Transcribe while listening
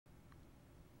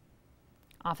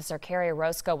Officer Kerrie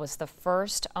Orozco was the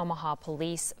first Omaha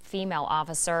police female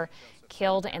officer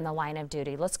killed in the line of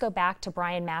duty. Let's go back to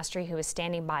Brian Mastery, who is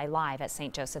standing by live at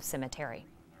St. Joseph Cemetery.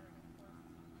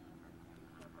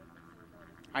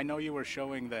 I know you were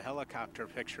showing the helicopter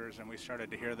pictures, and we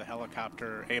started to hear the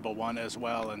helicopter Able 1 as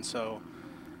well, and so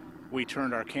we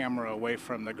turned our camera away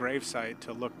from the gravesite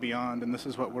to look beyond, and this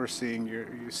is what we're seeing.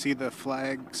 You see the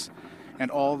flags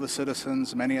and all the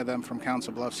citizens, many of them from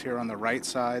Council Bluffs, here on the right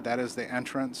side. That is the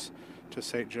entrance to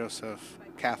St. Joseph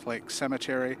Catholic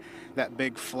Cemetery. That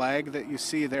big flag that you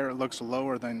see there, it looks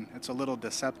lower than, it's a little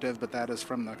deceptive, but that is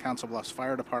from the Council Bluffs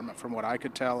Fire Department, from what I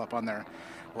could tell, up on their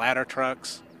ladder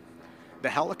trucks. The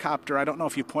helicopter, I don't know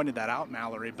if you pointed that out,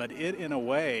 Mallory, but it, in a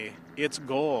way, its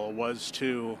goal was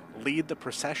to lead the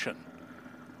procession.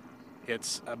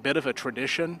 It's a bit of a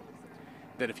tradition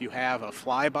that if you have a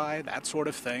flyby, that sort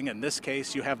of thing, in this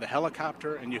case, you have the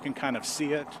helicopter and you can kind of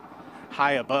see it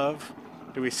high above.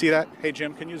 Do we see that? Hey,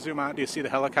 Jim, can you zoom out? Do you see the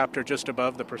helicopter just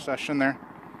above the procession there?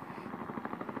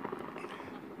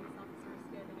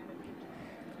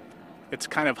 It's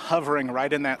kind of hovering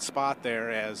right in that spot there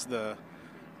as the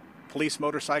police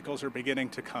motorcycles are beginning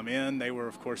to come in. They were,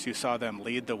 of course, you saw them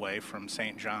lead the way from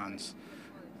St. John's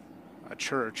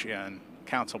Church in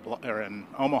in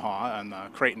Omaha on the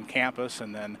Creighton campus,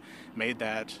 and then made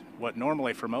that what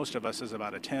normally for most of us is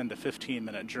about a 10 to 15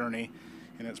 minute journey,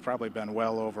 and it's probably been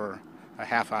well over a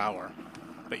half hour.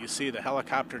 But you see the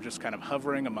helicopter just kind of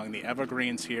hovering among the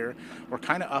evergreens here. We're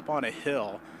kind of up on a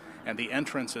hill, and the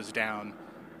entrance is down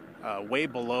way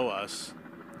below us.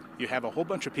 You have a whole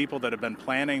bunch of people that have been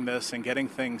planning this and getting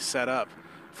things set up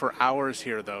for hours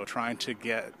here, though, trying to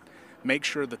make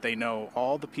sure that they know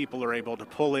all the people are able to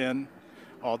pull in,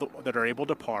 that are able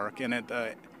to park. And at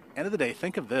the end of the day,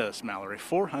 think of this, Mallory,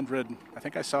 400, I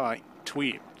think I saw a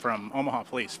tweet from Omaha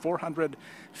Police,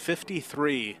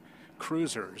 453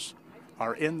 cruisers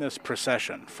are in this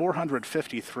procession,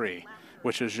 453.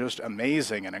 Which is just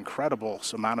amazing and incredible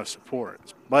amount of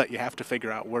support. But you have to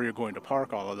figure out where you're going to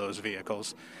park all of those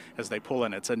vehicles as they pull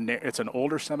in. It's an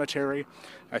older cemetery.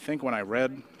 I think when I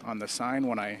read on the sign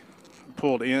when I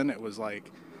pulled in, it was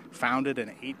like founded in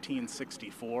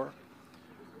 1864.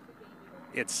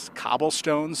 It's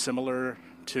cobblestone, similar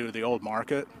to the old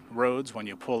market roads when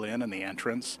you pull in the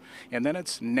entrance. And then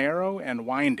it's narrow and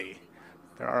windy.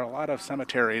 There are a lot of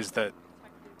cemeteries that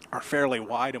are fairly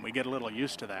wide, and we get a little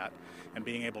used to that and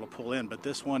being able to pull in, but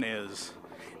this one is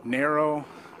narrow,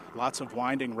 lots of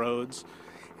winding roads,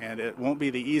 and it won't be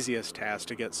the easiest task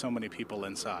to get so many people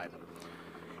inside.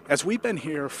 As we've been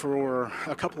here for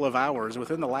a couple of hours,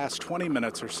 within the last 20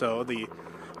 minutes or so, the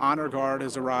honor guard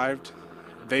has arrived.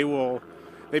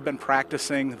 They've been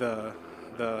practicing the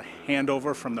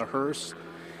handover from the hearse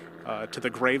to the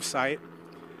gravesite.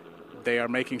 They are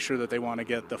making sure that they want to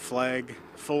get the flag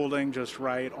folding just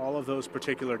right, all of those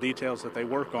particular details that they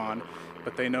work on.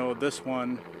 But they know this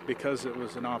one, because it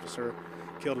was an officer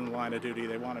killed in the line of duty,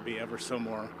 they want to be ever so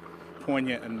more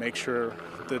poignant and make sure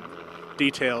the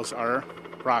details are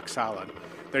rock solid.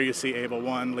 There you see Able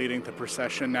 1 leading the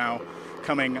procession now,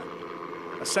 coming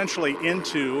essentially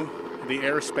into the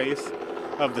airspace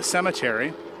of the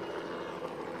cemetery.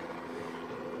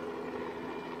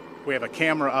 We have a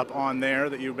camera up on there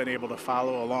that you've been able to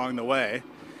follow along the way.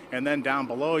 And then down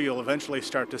below, you'll eventually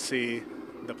start to see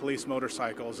the police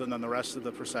motorcycles and then the rest of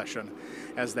the procession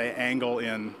as they angle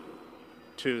in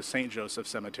to St. Joseph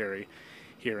Cemetery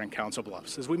here in Council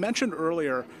Bluffs. As we mentioned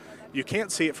earlier, you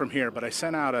can't see it from here, but I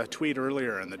sent out a tweet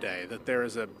earlier in the day that there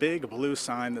is a big blue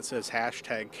sign that says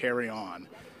 #CarryOn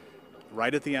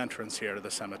right at the entrance here to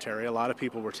the cemetery. A lot of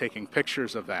people were taking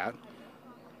pictures of that.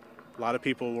 A lot of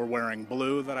people were wearing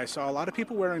blue that I saw. A lot of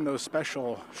people wearing those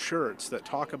special shirts that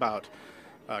talk about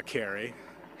Kerrie,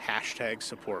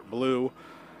 #SupportBlue.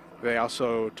 They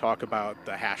also talk about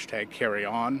the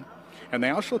 #CarryOn. And they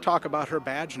also talk about her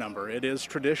badge number. It is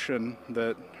tradition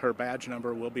that her badge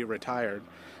number will be retired,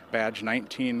 badge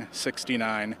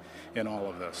 1969 in all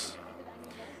of this.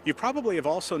 You probably have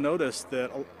also noticed that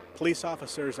police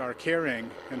officers are carrying,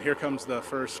 and here comes the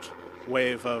first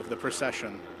wave of the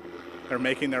procession. They're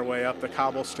making their way up the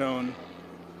cobblestone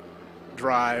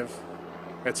drive.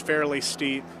 It's fairly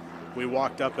steep. We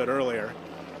walked up it earlier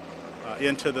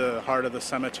into the heart of the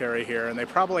cemetery here, and they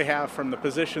probably have, from the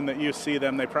position that you see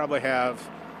them, they probably have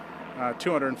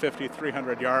 250,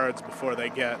 300 yards before they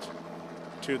get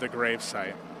to the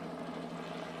gravesite.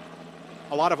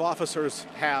 A lot of officers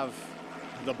have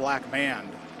the black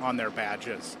band on their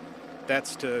badges.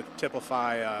 That's to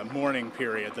typify a mourning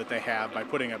period that they have by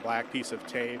putting a black piece of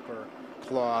tape or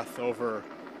cloth over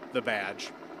the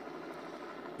badge.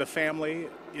 The family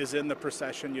is in the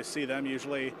procession. You see them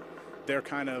usually They're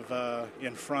kind of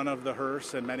in front of the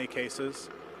hearse in many cases.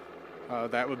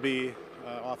 That would be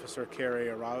Officer Kerrie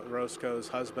Orozco's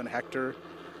husband, Hector.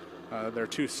 Their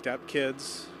two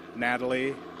stepkids,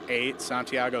 Natalie, 8,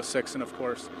 Santiago, 6, and of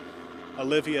course,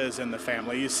 Olivia is in the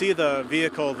family. You see the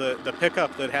vehicle, the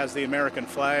pickup that has the American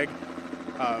flag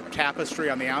tapestry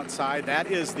on the outside.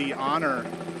 That is the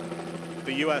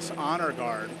U.S. Honor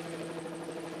Guard.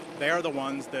 They are the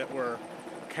ones that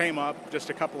came up just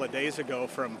a couple of days ago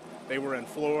they were in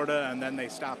Florida, and then they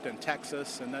stopped in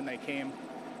Texas, and then they came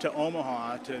to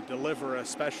Omaha to deliver a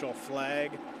special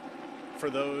flag for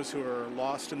those who are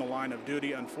lost in the line of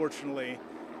duty. Unfortunately,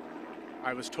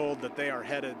 I was told that they are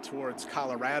headed towards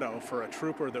Colorado for a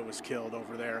trooper that was killed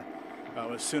over there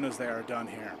as soon as they are done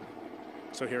here.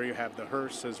 So here you have the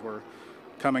hearse as we're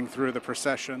coming through the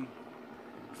procession,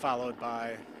 followed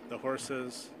by the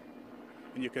horses.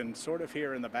 And you can sort of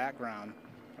hear in the background,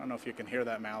 I don't know if you can hear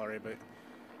that, Mallory, but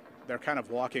they're kind of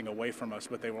walking away from us,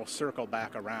 but they will circle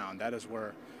back around. That is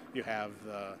where you have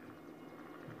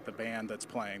the band that's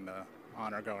playing, the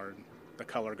Honor Guard, the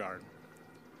Color Guard,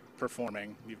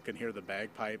 performing. You can hear the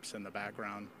bagpipes in the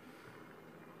background.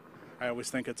 I always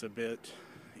think it's a bit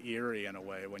eerie in a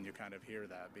way when you kind of hear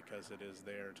that, because it is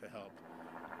there to help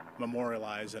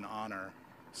memorialize and honor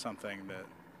something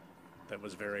that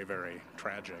was very, very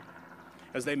tragic.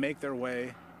 As they make their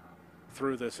way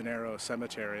through this narrow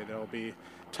cemetery, they'll be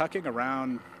tucking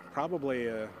around probably,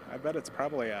 I bet it's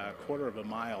probably a quarter of a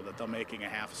mile that they're making a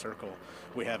half circle.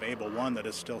 We have Able 1 that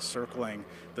is still circling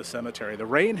the cemetery. The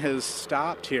rain has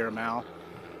stopped here, Mal,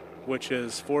 which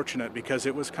is fortunate because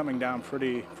it was coming down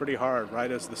pretty hard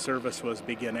right as the service was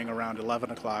beginning around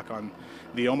 11 o'clock on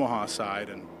the Omaha side.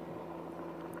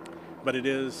 But it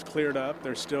is cleared up.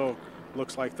 There still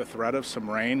looks like the threat of some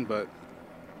rain, but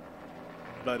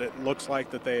it looks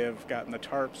like that they have gotten the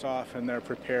tarps off and they're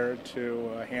prepared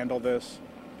to handle this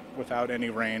without any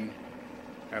rain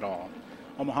at all.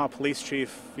 Omaha Police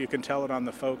Chief, you can tell it on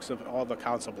the folks of all the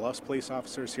Council Bluffs police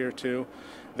officers here too.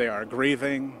 They are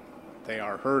grieving, they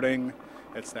are hurting.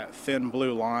 It's that thin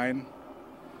blue line.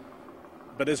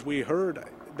 But as we heard,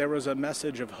 there was a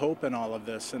message of hope in all of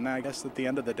this, and I guess at the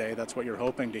end of the day, that's what you're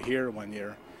hoping to hear when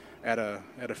you're at a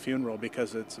funeral,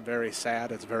 because it's very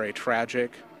sad, it's very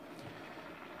tragic.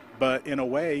 But in a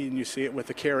way, and you see it with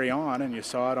the Carry On, and you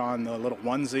saw it on the little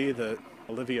onesie that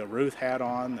Olivia Ruth had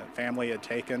on, that family had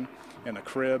taken in a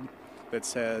crib, that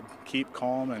said, "Keep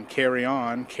calm and carry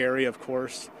on." Kerrie, of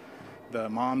course, the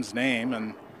mom's name,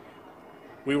 and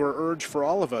we were urged for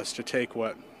all of us to take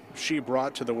what she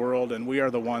brought to the world, and we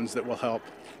are the ones that will help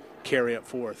carry it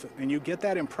forth. And you get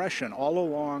that impression all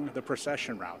along the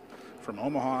procession route, from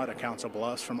Omaha to Council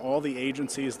Bluffs, from all the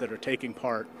agencies that are taking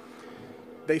part.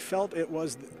 They felt it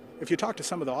was, if you talk to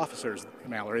some of the officers,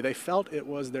 Mallory, they felt it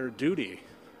was their duty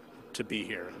to be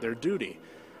here, their duty.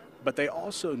 But they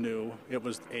also knew it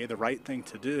was A, the right thing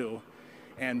to do,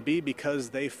 and B, because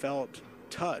they felt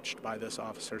touched by this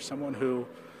officer, someone who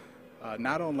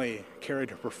not only carried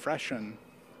her profession,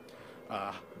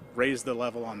 raised the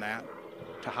level on that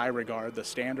to high regard, the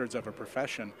standards of her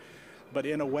profession, but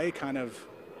in a way kind of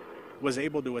was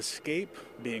able to escape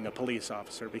being a police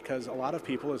officer, because a lot of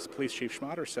people, as Police Chief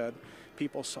Schmatter said,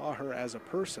 people saw her as a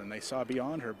person. They saw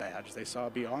beyond her badge. They saw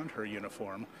beyond her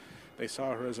uniform. They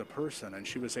saw her as a person, and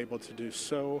she was able to do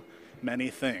so many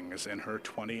things in her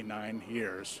 29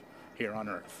 years here on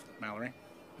Earth. Mallory?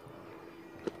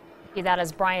 That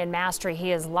is Brian Mastry.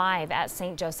 He is live at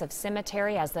St. Joseph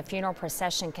Cemetery as the funeral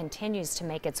procession continues to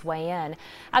make its way in.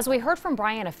 As we heard from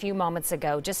Brian a few moments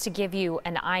ago, just to give you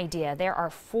an idea, there are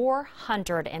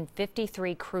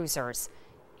 453 cruisers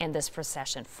in this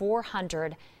procession.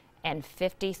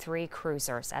 453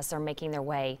 cruisers as they're making their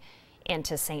way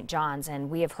into St. John's. And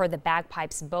we have heard the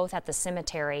bagpipes both at the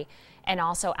cemetery and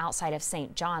also outside of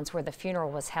St. John's where the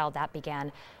funeral was held. That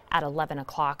began at 11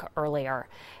 o'clock earlier.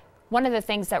 One of the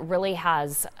things that really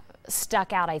has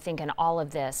stuck out, I think, in all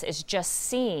of this is just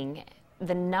seeing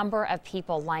the number of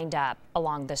people lined up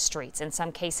along the streets. In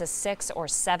some cases, 6 or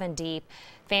 7 deep.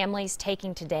 Families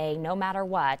taking today, no matter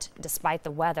what, despite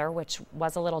the weather, which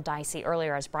was a little dicey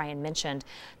earlier, as Brian mentioned,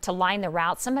 to line the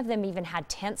route. Some of them even had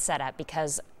tents set up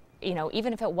because, you know,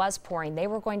 even if it was pouring, they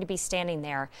were going to be standing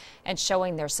there and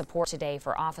showing their support today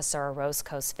for Officer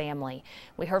Orozco's family.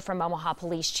 We heard from Omaha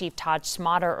Police Chief Todd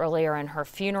Schmatter earlier in her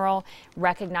funeral,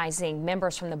 recognizing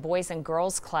members from the Boys and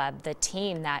Girls Club, the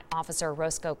team that Officer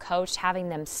Orozco coached, having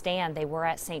them stand. They were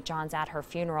at St. John's at her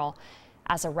funeral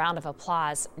as a round of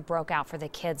applause broke out for the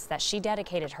kids that she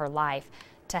dedicated her life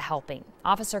to helping.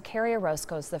 Officer Kerrie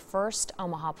Orozco is the first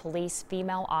Omaha police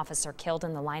female officer killed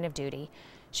in the line of duty.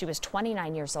 She was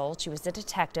 29 years old. She was a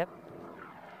detective.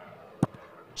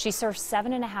 She served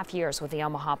 7.5 years with the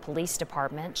Omaha Police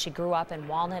Department. She grew up in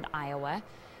Walnut, Iowa.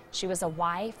 She was a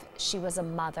wife, she was a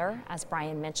mother. As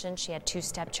Brian mentioned, she had 2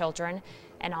 stepchildren,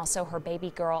 and also her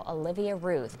baby girl, Olivia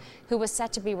Ruth, who was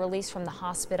set to be released from the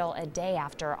hospital a day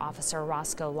after Officer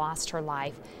Orozco lost her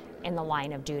life in the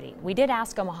line of duty. We did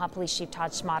ask Omaha Police Chief Todd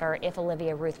Schmatter if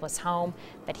Olivia Ruth was home,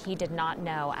 but he did not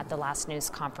know at the last news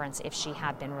conference if she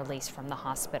had been released from the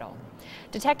hospital.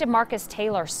 Detective Marcus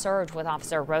Taylor served with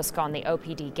Officer Orozco on the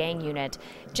OPD gang unit,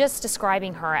 just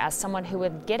describing her as someone who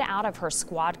would get out of her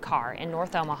squad car in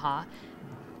North Omaha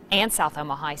and South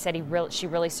Omaha. He said she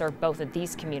really served both of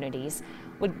these communities,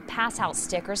 would pass out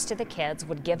stickers to the kids,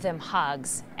 would give them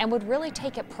hugs, and would really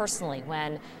take it personally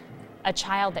when a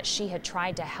child that she had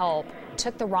tried to help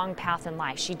took the wrong path in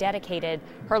life. She dedicated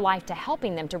her life to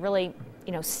helping them, to really,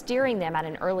 steering them at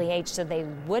an early age so they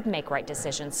would make right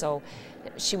decisions. So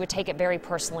she would take it very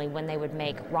personally when they would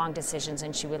make wrong decisions,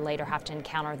 and she would later have to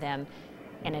encounter them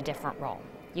in a different role.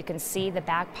 You can see the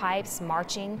bagpipes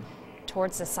marching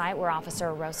towards the site where Officer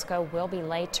Orozco will be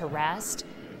laid to rest.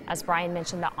 As Brian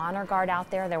mentioned, the honor guard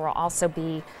out there. There will also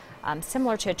be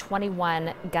similar to a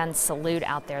 21-gun salute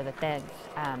out there that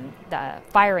the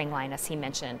firing line, as he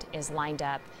mentioned, is lined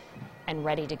up and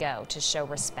ready to go to show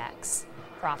respects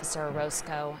for Officer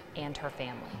Orozco and her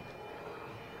family.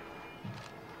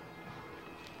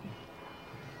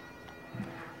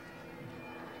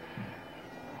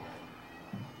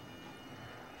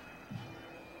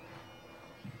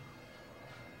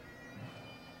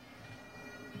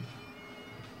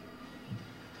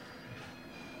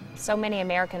 So many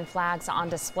American flags on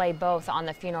display, both on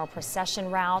the funeral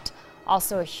procession route.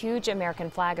 Also a huge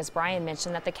American flag, as Brian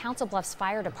mentioned, that the Council Bluffs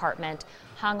Fire Department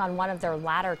hung on one of their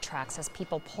ladder trucks as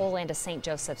people pull into St.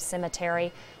 Joseph's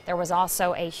Cemetery. There was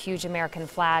also a huge American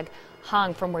flag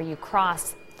hung from where you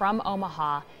cross from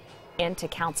Omaha into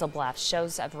Council Bluffs.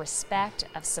 Shows of respect,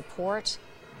 of support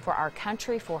for our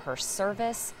country, for her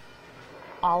service,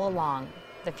 all along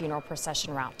the funeral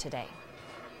procession route today.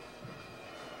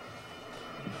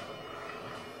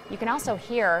 You can also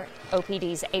hear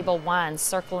OPD's Able 1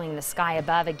 circling the sky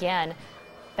above. Again,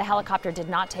 the helicopter did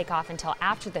not take off until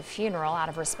after the funeral out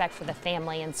of respect for the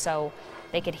family, and so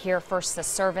they could hear first the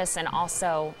service and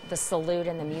also the salute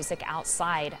and the music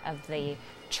outside of the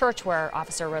church where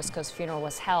Officer Orozco's funeral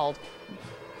was held.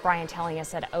 Brian telling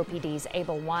us that OPD's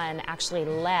Able 1 actually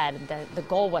led, the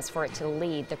goal was for it to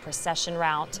lead the procession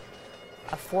route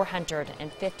of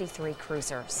 453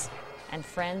 cruisers and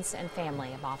friends and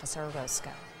family of Officer Orozco.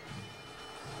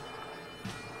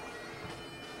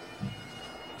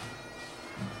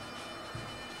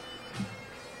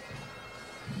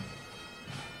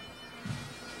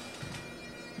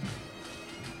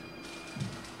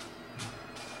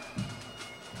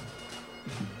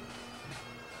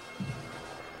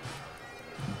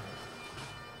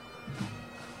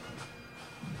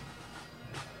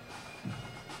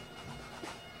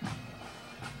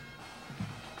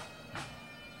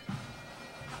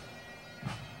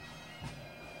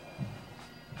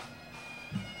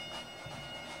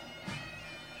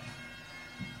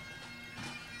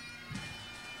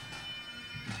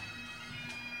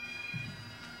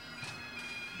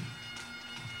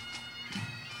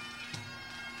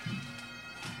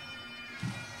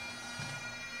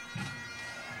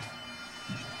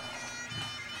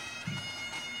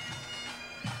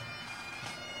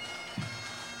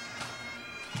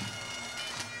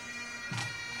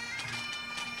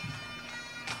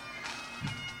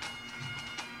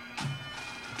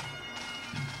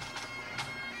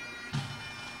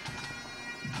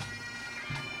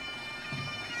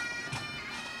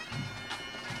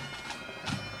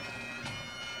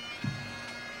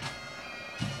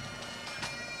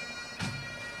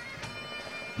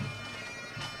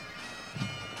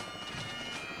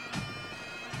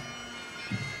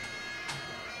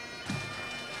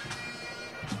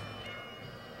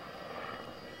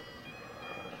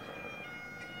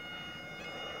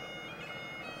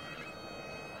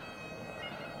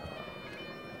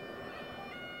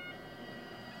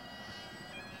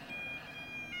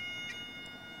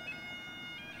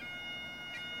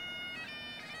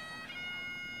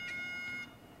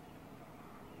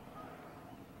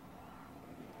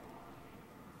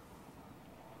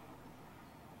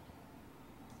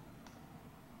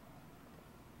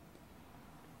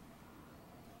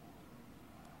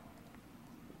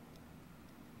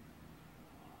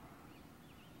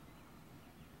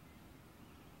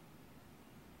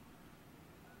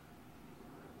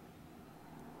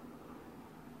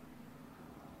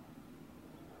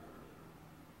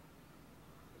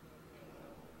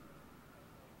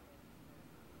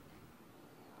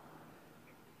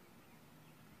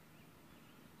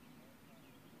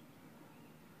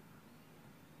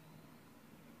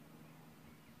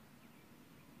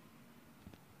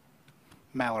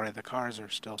 Mallory, the cars are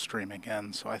still streaming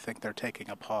in, so I think they're taking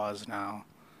a pause now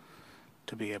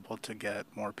to be able to get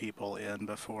more people in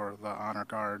before the honor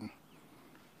guard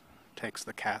takes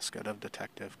the casket of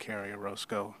Detective Kerrie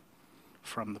Orozco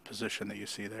from the position that you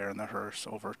see there in the hearse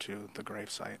over to the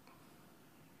gravesite.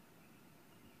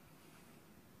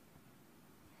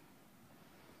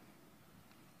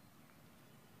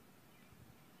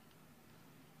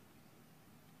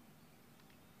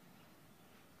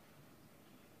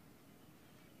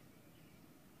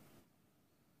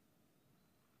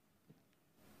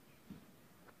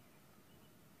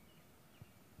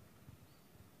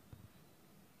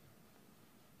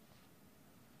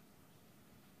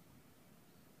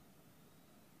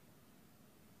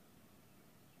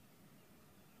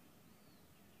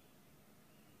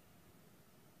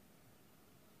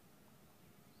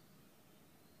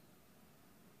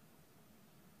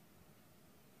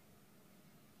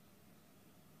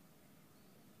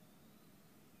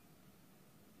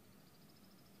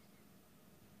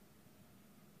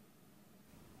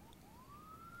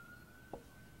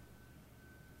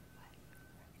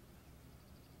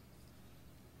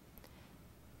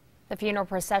 The funeral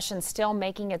procession still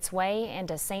making its way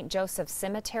into St. Joseph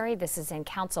Cemetery. This is in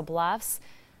Council Bluffs.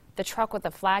 The truck with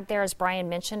the flag there, as Brian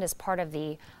mentioned, is part of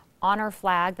the honor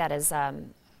flag that is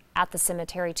at the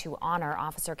cemetery to honor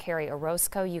Officer Kerrie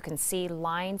Orozco. You can see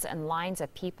lines and lines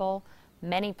of people,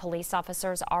 many police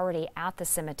officers already at the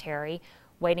cemetery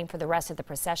waiting for the rest of the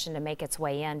procession to make its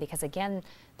way in, because again,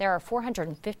 there are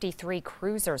 453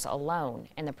 cruisers alone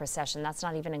in the procession. That's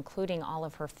not even including all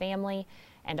of her family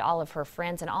and all of her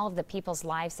friends and all of the people's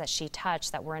lives that she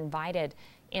touched that were invited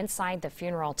inside the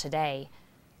funeral today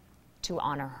to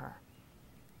honor her.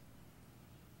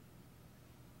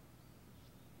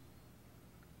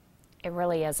 It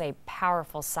really is a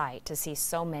powerful sight to see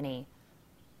so many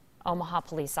Omaha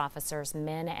police officers,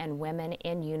 men and women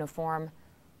in uniform,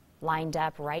 lined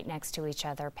up right next to each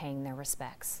other, paying their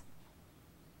respects.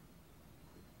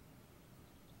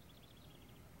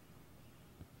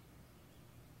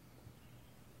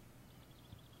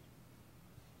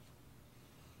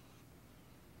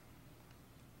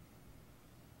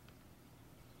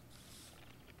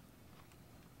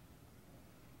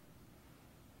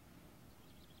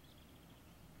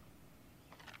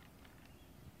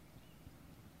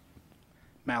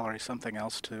 Mallory, something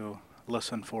else to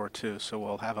listen for too, so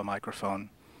we'll have a microphone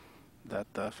that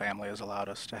the family has allowed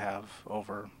us to have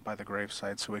over by the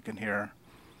gravesite so we can hear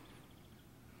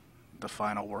the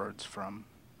final words from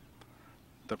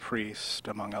the priest,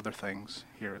 among other things,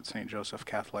 here at St. Joseph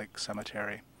Catholic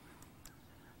Cemetery.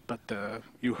 But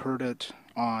you heard it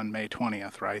on May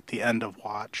 20th, right? The end of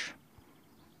Watch,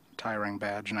 Tiring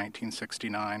Badge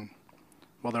 1969.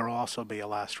 Well, there will also be a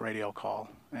last radio call,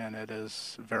 and it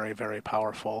is very, very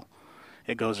powerful.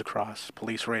 It goes across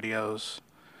police radios,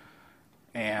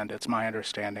 and it's my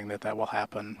understanding that that will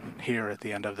happen here at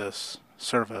the end of this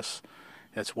service.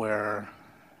 It's where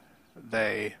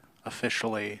they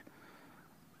officially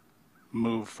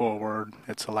move forward.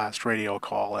 It's the last radio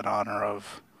call in honor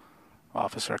of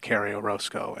Officer Kerrie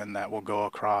Orozco, and that will go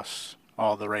across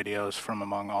all the radios from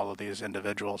among all of these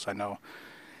individuals. I know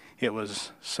it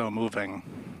was so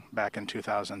moving back in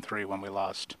 2003 when we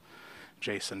lost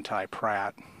Jason Ty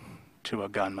Pratt to a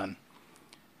gunman,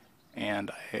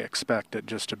 and I expect it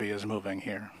just to be as moving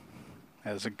here.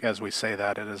 As we say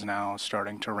that, it is now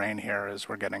starting to rain here as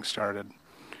we're getting started.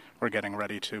 We're getting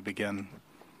ready to begin.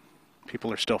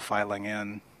 People are still filing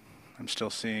in. I'm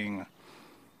still seeing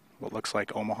what looks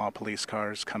like Omaha police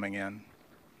cars coming in,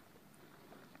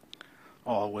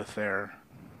 all with their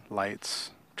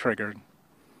lights triggered.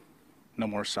 No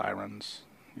more sirens.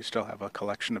 You still have a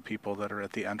collection of people that are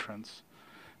at the entrance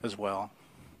as well.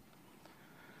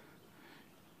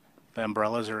 The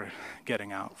umbrellas are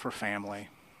getting out for family.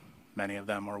 Many of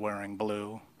them are wearing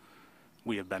blue.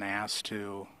 We have been asked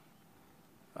to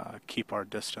keep our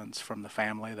distance from the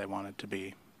family. They want it to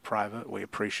be private. We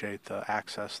appreciate the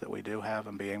access that we do have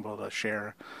and being able to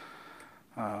share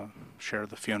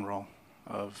the funeral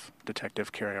of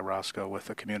Detective Kerrie Orozco with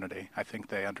the community. I think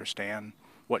they understand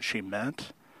what she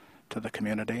meant to the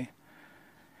community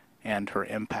and her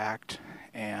impact,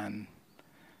 and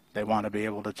they want to be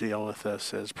able to deal with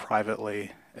this as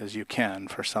privately as you can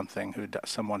for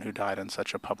someone who died in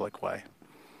such a public way.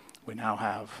 We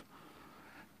now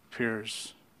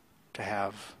appears to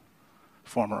have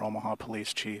former Omaha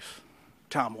Police Chief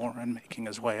Tom Warren making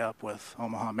his way up with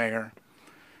Omaha Mayor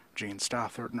Jean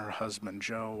Stothert and her husband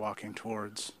Joe walking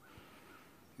towards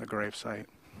the gravesite,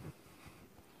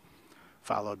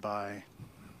 followed by,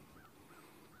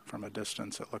 from a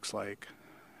distance, it looks like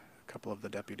a couple of the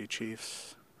deputy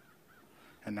chiefs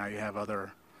And now you have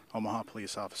other Omaha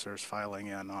police officers filing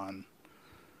in on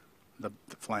the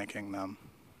flanking them,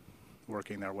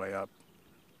 working their way up.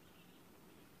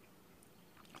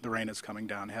 The rain is coming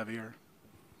down heavier.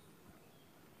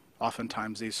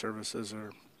 Oftentimes these services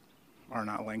are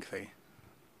not lengthy.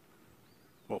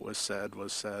 What was said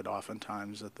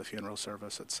oftentimes at the funeral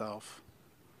service itself.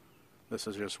 This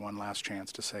is just one last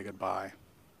chance to say goodbye.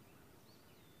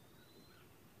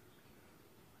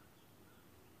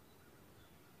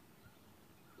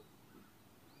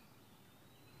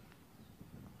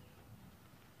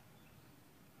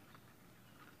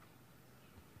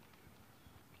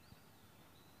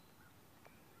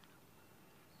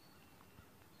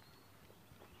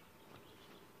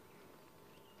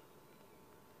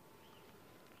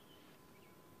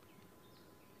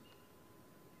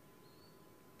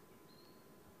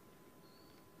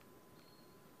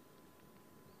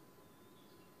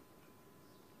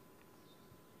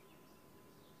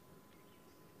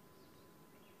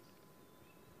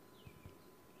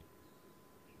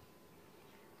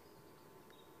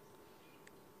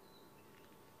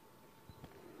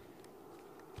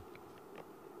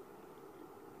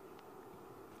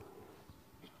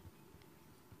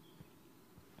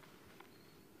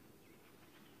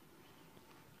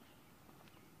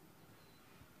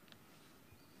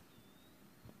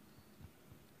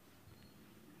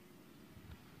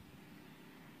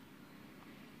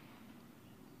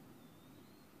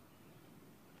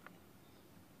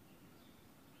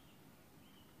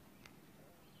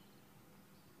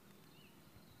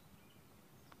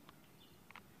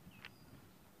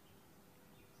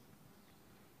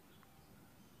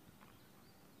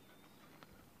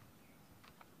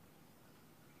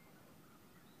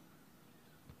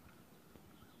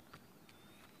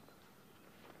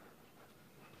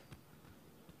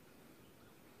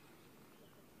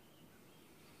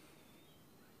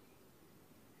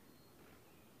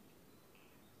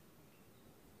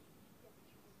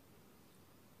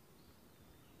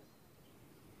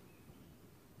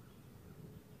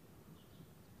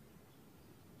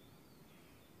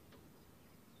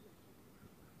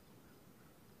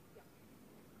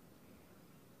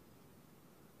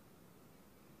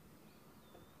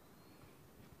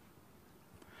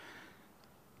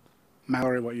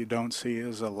 Mallory, what you don't see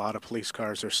is a lot of police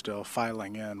cars are still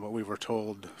filing in. What we were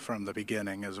told from the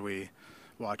beginning as we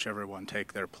watch everyone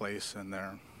take their place in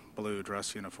their blue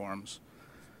dress uniforms,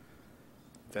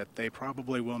 that they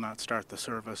probably will not start the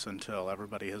service until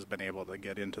everybody has been able to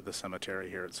get into the cemetery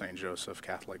here at St. Joseph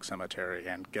Catholic Cemetery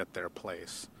and get their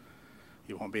place.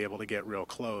 You won't be able to get real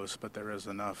close, but there is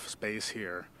enough space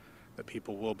here that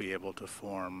people will be able to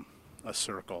form a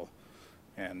circle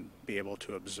and be able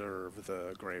to observe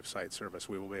the gravesite service.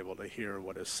 We will be able to hear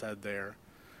what is said there.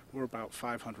 We're about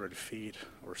 500 feet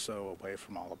or so away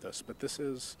from all of this, but this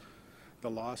is the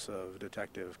loss of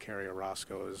Detective Kerrie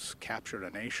Orozco has captured a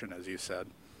nation, as you said.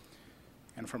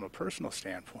 And from a personal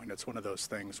standpoint, it's one of those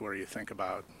things where you think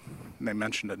about, and they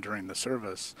mentioned it during the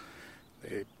service,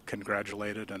 they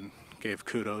congratulated and gave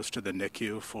kudos to the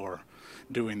NICU for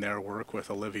doing their work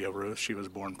with Olivia Ruth. She was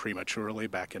born prematurely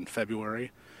back in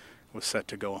February, was set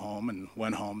to go home and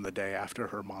went home the day after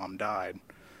her mom died.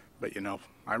 But you know,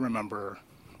 I remember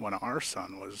when our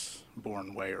son was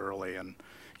born way early, and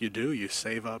you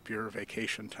save up your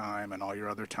vacation time and all your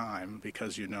other time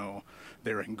because you know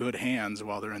they're in good hands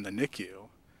while they're in the NICU,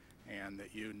 and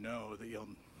that you know that you'll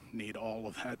need all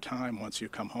of that time once you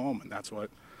come home. And that's what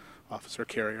Officer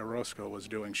Kerrie Orozco was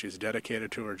doing. She's dedicated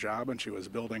to her job, and she was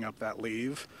building up that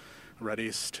leave,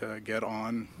 ready to get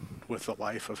on with the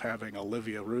life of having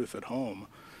Olivia Ruth at home,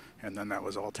 and then that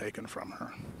was all taken from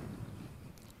her.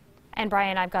 And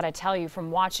Brian, I've got to tell you, from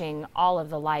watching all of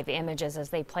the live images as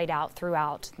they played out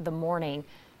throughout the morning,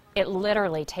 it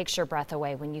literally takes your breath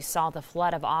away when you saw the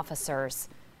flood of officers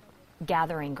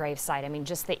gathering gravesite. I mean,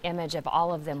 just the image of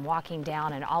all of them walking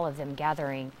down and all of them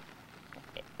gathering.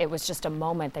 It was just a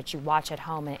moment that you watch at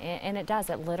home, and it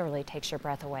does. It literally takes your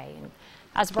breath away. And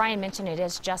as Brian mentioned, it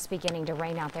is just beginning to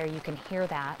rain out there. You can hear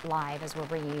that live as we're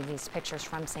bringing you these pictures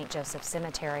from St. Joseph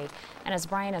Cemetery. And as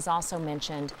Brian has also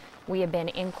mentioned, we have been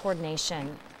in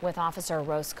coordination with Officer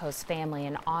Orozco's family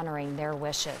and honoring their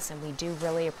wishes. And we do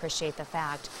really appreciate the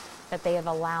fact that they have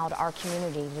allowed our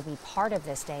community to be part of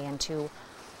this day and to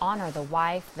honor the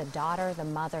wife, the daughter, the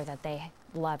mother that they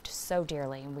loved so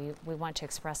dearly. And we want to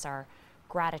express our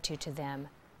gratitude to them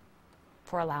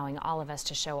for allowing all of us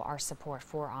to show our support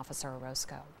for Officer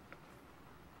Orozco.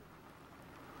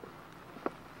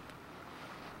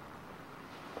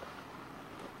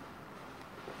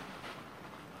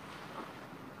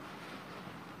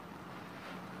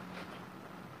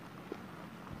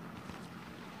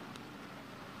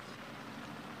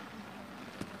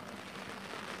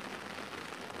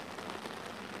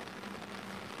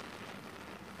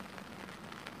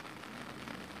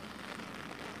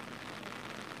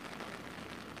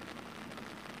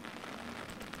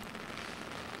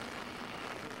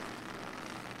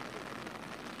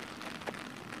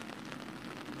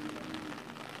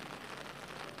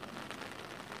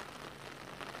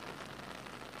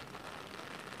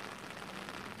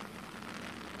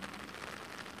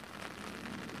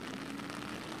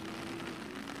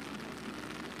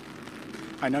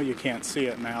 I know you can't see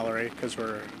it, Mallory, because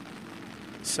we're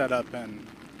set up and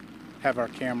have our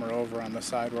camera over on the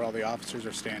side where all the officers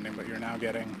are standing, but you're now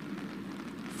getting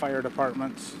fire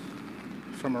departments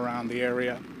from around the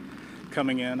area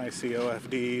coming in. I see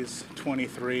OFDs,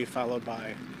 23, followed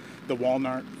by the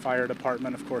Walnut Fire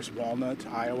Department. Of course, Walnut,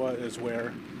 Iowa is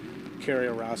where Kerrie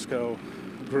Orozco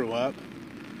grew up.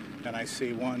 And I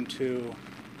see 1, 2,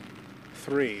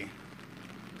 3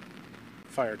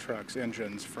 fire trucks,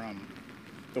 engines from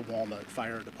the Walnut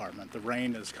Fire Department. The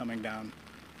rain is coming down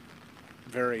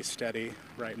very steady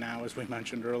right now, as we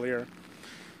mentioned earlier.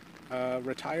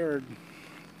 Retired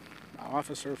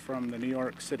officer from the New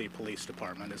York City Police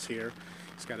Department is here.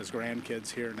 He's got his grandkids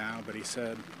here now, but he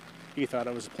said he thought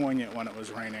it was poignant when it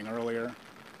was raining earlier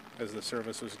as the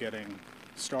service was getting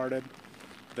started,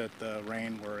 that the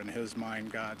rain were, in his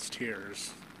mind, God's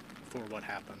tears for what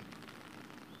happened.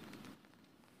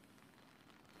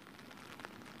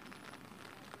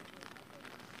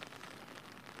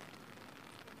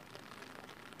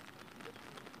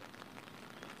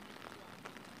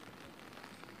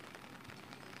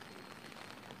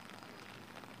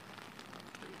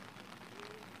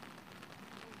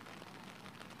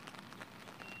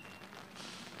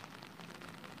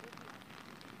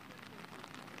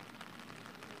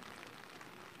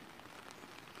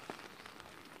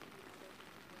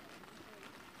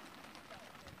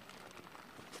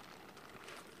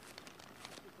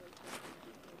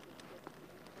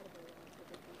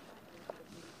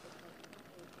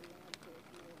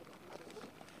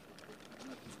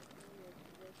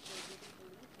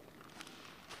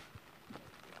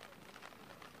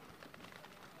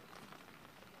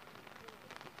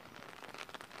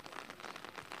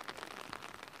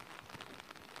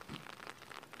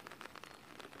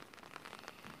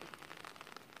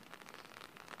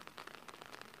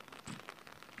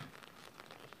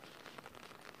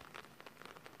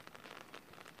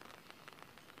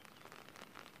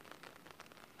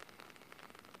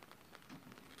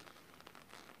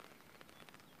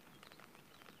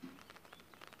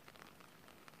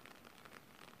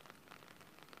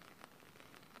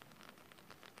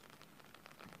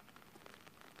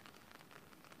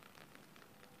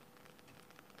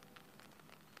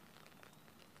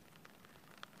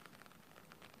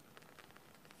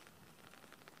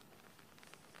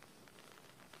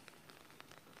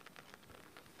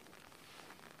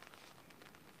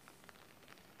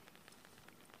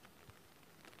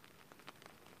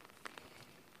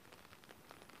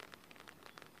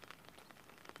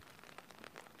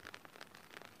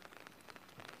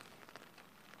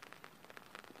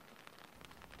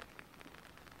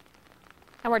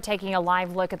 And we're taking a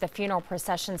live look at the funeral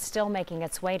procession still making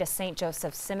its way to St.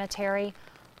 Joseph Cemetery.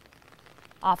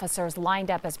 Officers lined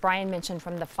up, as Brian mentioned,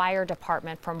 from the fire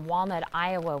department from Walnut,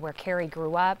 Iowa, where Kerrie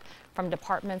grew up, from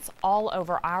departments all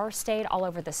over our state, all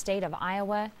over the state of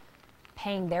Iowa,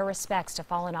 paying their respects to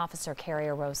fallen officer Kerrie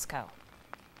Orozco.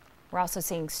 We're also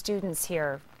seeing students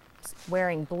here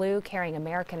wearing blue, carrying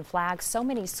American flags. So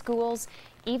many schools,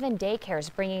 even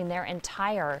daycares, bringing their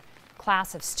entire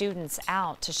class of students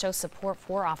out to show support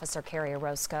for Officer Kerrie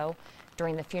Orozco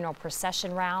during the funeral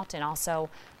procession route, and also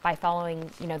by following,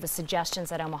 the suggestions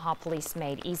that Omaha Police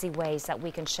made, easy ways that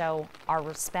we can show our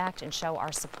respect and show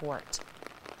our support.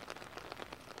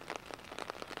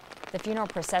 The funeral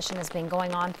procession has been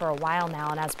going on for a while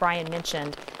now, and as Brian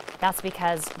mentioned, that's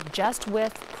because just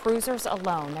with cruisers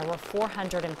alone, there were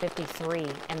 453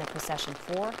 in the procession.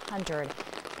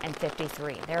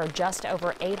 453. There are just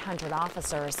over 800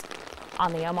 officers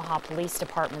on the Omaha Police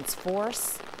Department's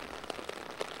force.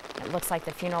 It looks like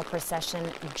the funeral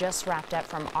procession just wrapped up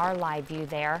from our live view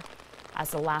there as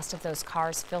the last of those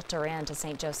cars filter into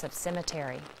St. Joseph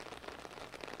Cemetery.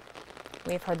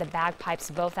 We've heard the bagpipes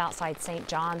both outside St.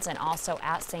 John's and also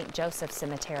at St. Joseph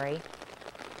Cemetery.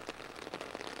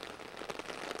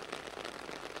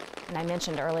 And I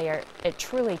mentioned earlier, it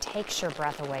truly takes your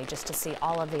breath away just to see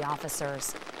all of the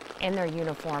officers in their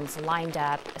uniforms lined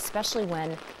up, especially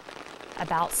when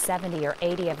about 70 or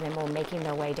 80 of them were making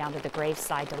their way down to the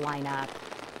graveside to line up.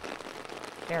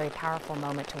 Very powerful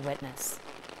moment to witness.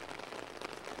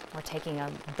 We're taking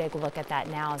a big look at that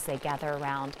now as they gather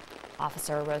around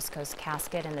Officer Orozco's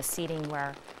casket and the seating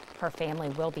where her family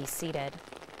will be seated.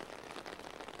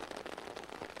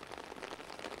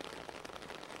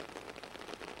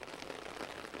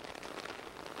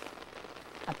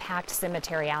 A packed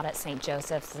cemetery out at St.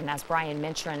 Joseph's, and as Brian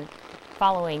mentioned,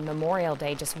 following Memorial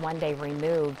Day, just one day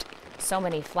removed, so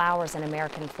many flowers and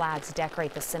American flags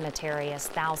decorate the cemetery as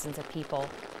thousands of people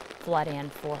flood in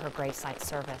for her gravesite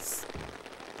service.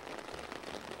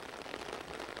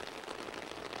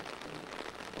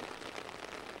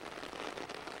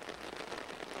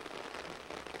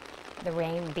 The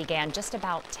rain began just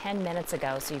about 10 minutes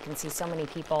ago, so you can see so many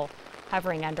people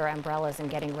hovering under umbrellas and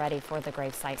getting ready for the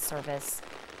gravesite service.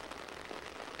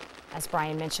 As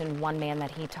Brian mentioned, one man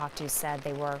that he talked to said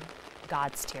they were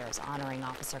God's tears honoring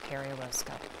Officer Kerrie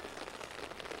Orozco.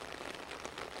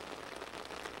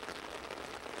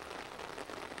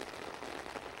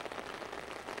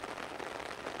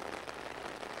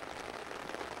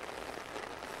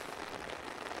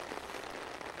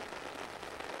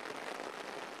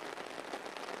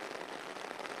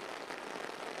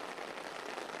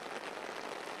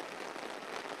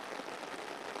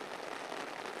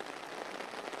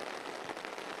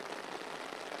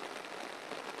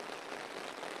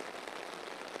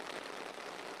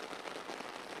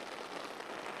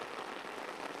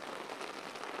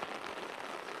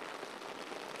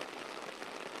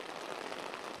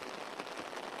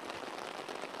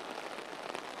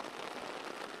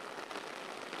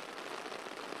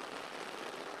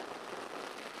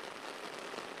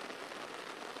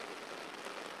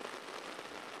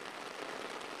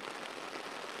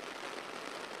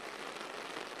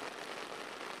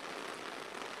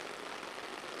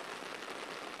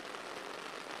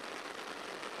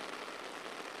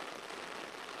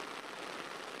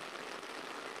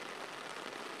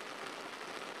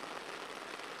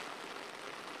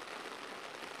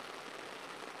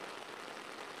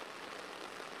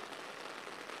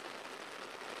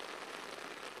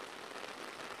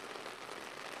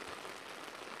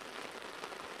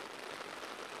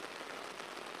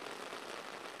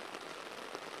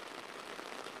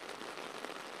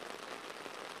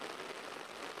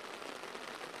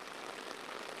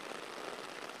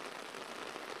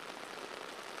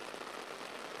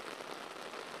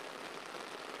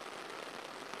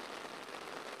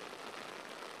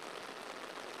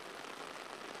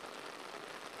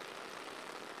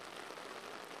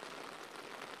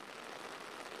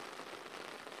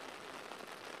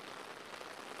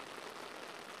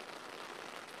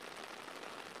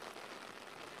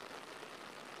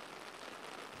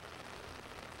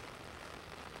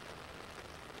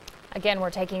 Again,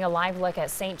 we're taking a live look at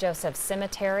St. Joseph's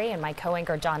Cemetery, and my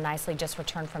co-anchor John Nicely just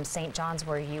returned from St. John's,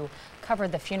 where you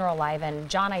covered the funeral live. And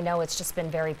John, I know it's just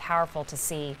been very powerful to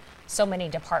see so many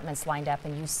departments lined up,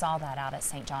 and you saw that out at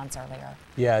St. John's earlier.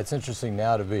 Yeah, it's interesting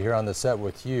now to be here on the set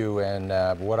with you,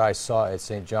 and what I saw at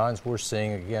St. John's, we're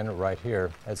seeing again right here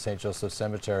at St. Joseph's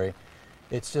Cemetery.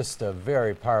 It's just a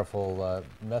very powerful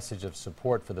message of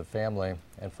support for the family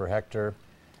and for Hector.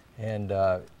 And,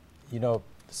 you know,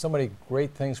 so many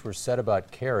great things were said about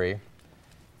Kerrie,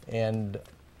 and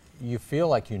you feel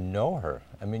like you know her.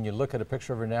 I mean, you look at a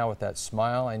picture of her now with that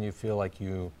smile, and you feel like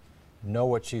you know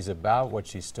what she's about, what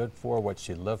she stood for, what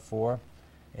she lived for.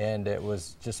 And it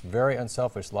was just very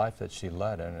unselfish life that she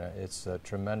led, and it's a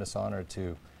tremendous honor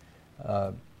to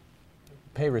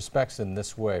pay respects in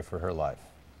this way for her life.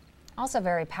 Also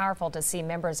very powerful to see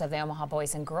members of the Omaha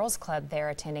Boys and Girls Club there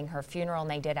attending her funeral,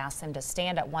 and they did ask them to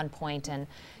stand at one point and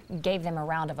gave them a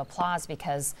round of applause,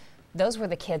 because those were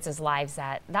the kids' lives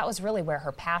that was really where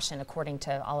her passion, according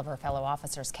to all of her fellow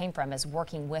officers, came from, is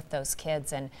working with those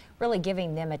kids and really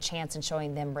giving them a chance and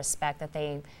showing them respect that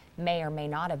they may or may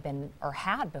not have been or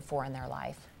had before in their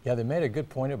life. Yeah, they made a good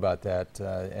point about that,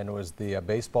 and it was the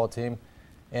baseball team.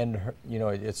 And, you know,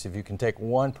 it's if you can take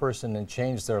one person and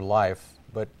change their life,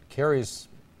 but Kerrie's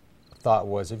thought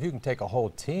was, if you can take a whole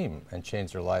team and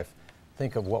change their life,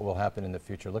 think of what will happen in the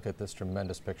future. Look at this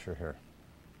tremendous picture here.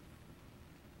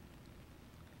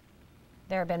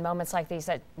 There have been moments like these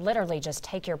that literally just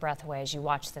take your breath away as you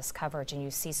watch this coverage, and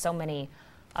you see so many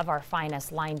of our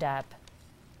finest lined up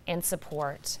in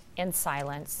support, in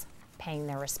silence, paying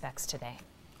their respects today.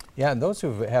 Yeah, and those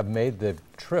who have made the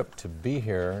trip to be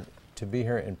here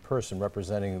in person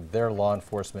representing their law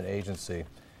enforcement agency.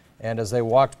 And as they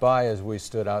walked by, as we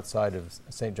stood outside of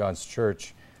St. John's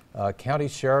Church, county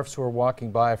sheriffs were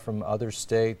walking by from other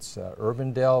states.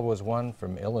 Urbandale was one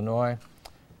from Illinois.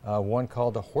 One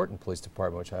called the Horton Police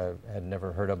Department, which I had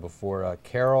never heard of before.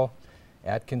 Carroll,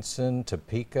 Atkinson,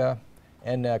 Topeka,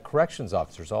 and corrections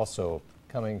officers also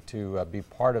coming to be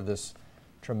part of this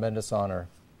tremendous honor.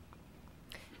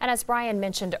 And as Brian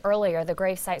mentioned earlier, the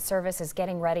gravesite service is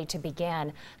getting ready to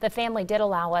begin. The family did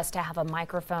allow us to have a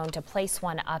microphone to place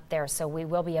one up there, so we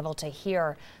will be able to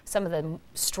hear some of the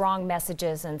strong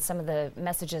messages and some of the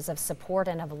messages of support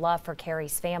and of love for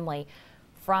Kerrie's family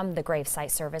from the gravesite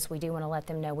service. We do want to let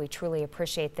them know we truly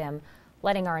appreciate them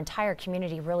letting our entire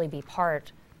community really be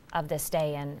part of this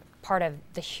day and part of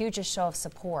the hugest show of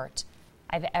support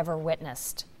I've ever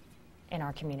witnessed in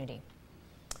our community.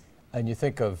 And you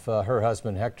think of her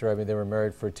husband, Hector. I mean, they were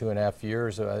married for 2.5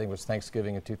 years. I think it was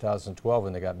Thanksgiving in 2012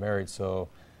 when they got married. So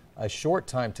a short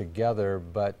time together,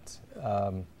 but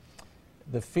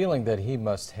the feeling that he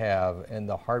must have and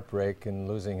the heartbreak in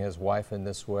losing his wife in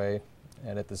this way,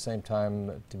 and at the same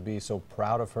time to be so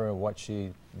proud of her and what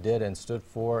she did and stood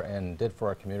for and did for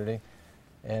our community.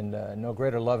 And no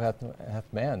greater love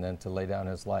hath man than to lay down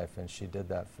his life, and she did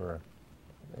that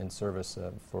in service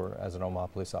as an Omaha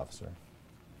police officer.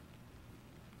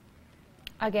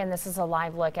 Again, this is a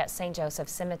live look at St. Joseph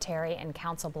Cemetery in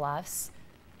Council Bluffs.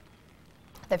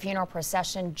 The funeral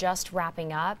procession just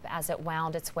wrapping up as it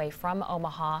wound its way from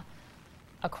Omaha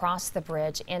across the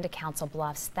bridge into Council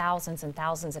Bluffs. Thousands and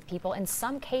thousands of people, in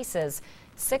some cases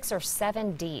 6 or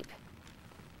 7 deep,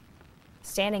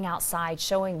 standing outside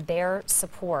showing their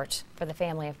support for the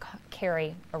family of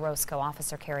Kerrie Orozco,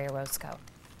 Officer Kerrie Orozco.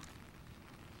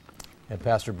 And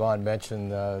Pastor Bond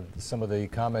mentioned some of the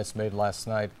comments made last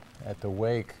night at the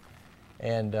wake,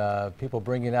 and people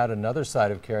bringing out another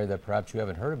side of Kerrie that perhaps you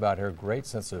haven't heard about. Her great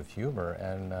sense of humor,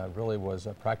 and really was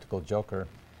a practical joker.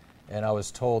 And I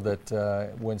was told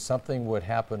that when something would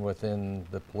happen within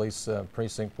the police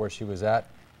precinct where she was at,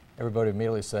 everybody would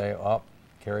immediately say, "Oh,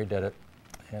 Kerrie did it."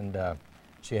 And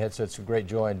she had such great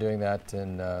joy in doing that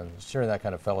and sharing that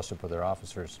kind of fellowship with her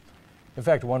officers. In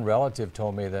fact, one relative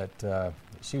told me that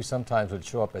she sometimes would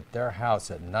show up at their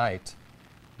house at night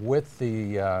with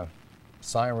the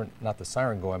siren, not the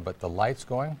siren going, but the lights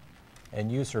going,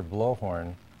 and use her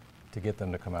blowhorn to get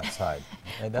them to come outside.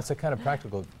 And that's a kind of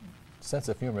practical sense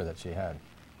of humor that she had.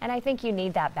 And I think you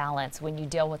need that balance when you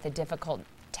deal with the difficult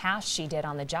task she did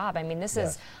on the job. I mean, this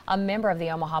is a member of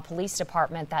the Omaha Police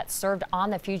Department that served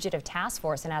on the Fugitive Task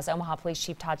Force, and as Omaha Police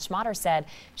Chief Todd Schmatter said,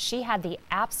 she had the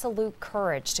absolute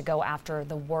courage to go after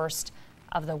the worst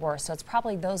of the worst. So it's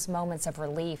probably those moments of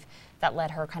relief that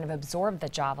let her kind of absorb the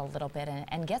job a little bit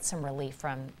and get some relief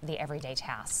from the everyday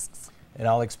tasks. And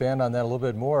I'll expand on that a little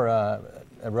bit more. A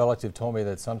relative told me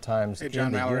that sometimes Hey,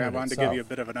 John Mallory, I wanted to give you a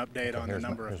bit of an update Okay, on the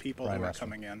number of people who are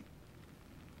coming in.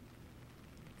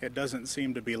 It doesn't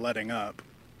seem to be letting up.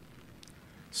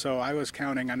 So I was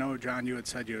counting, I know, John, you had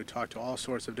said you had talked to all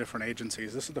sorts of different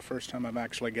agencies. This is the first time I'm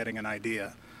actually getting an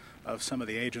idea of some of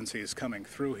the agencies coming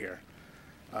through here.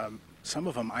 Some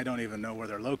of them I don't even know where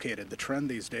they're located. The trend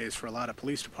these days for a lot of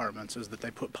police departments is that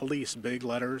they put police big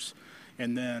letters,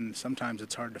 and then sometimes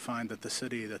it's hard to find that the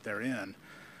city that they're in.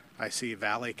 I see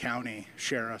Valley County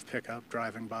Sheriff pickup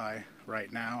driving by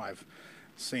right now. I've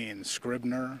seen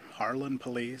Scribner, Harlan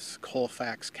Police,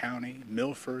 Colfax County,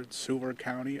 Milford, Seward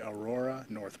County, Aurora,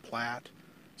 North Platte,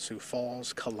 Sioux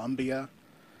Falls, Columbia,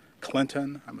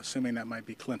 Clinton, I'm assuming that might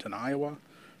be Clinton, Iowa,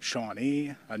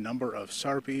 Shawnee, a number of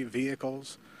Sarpy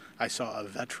vehicles. I saw a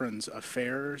Veterans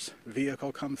Affairs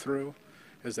vehicle come through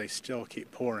as they still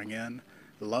keep pouring in.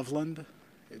 Loveland,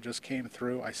 it just came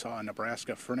through. I saw a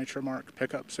Nebraska Furniture Mart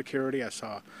pickup security. I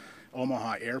saw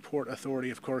Omaha Airport Authority,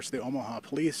 of course, the Omaha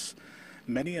Police.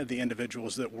 Many of the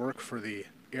individuals that work for the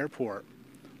airport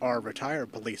are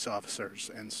retired police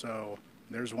officers, and so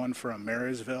there's one from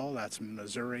Marysville, that's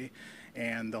Missouri,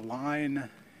 and the line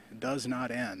does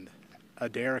not end.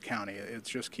 Adair County, it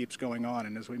just keeps going on,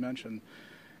 and as we mentioned,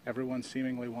 everyone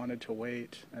seemingly wanted to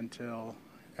wait until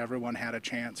everyone had a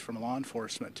chance from law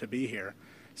enforcement to be here.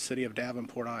 City of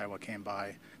Davenport, Iowa came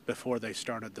by before they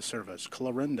started the service.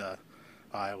 Clarinda,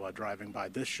 Iowa, driving by.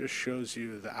 This just shows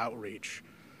you the outreach,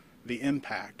 the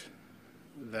impact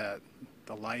that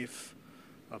the life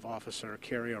of Officer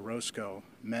Kerrie Orozco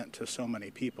meant to so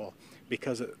many people,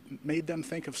 because it made them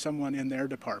think of someone in their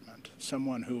department,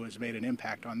 someone who has made an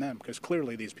impact on them, because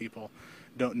clearly these people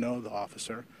don't know the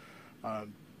officer.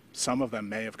 Some of them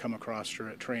may have come across her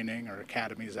at training or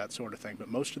academies, that sort of thing, but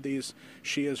most of these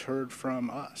she has heard from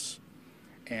us,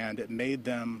 and it made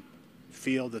them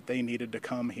feel that they needed to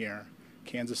come here.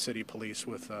 Kansas City Police,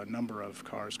 with a number of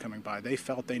cars coming by, they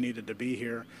felt they needed to be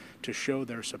here to show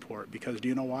their support, because do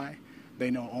you know why?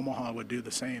 They know Omaha would do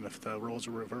the same if the roles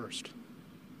were reversed.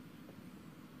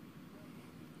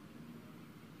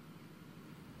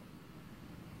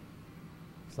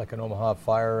 It's like an Omaha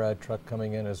fire truck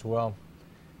coming in as well.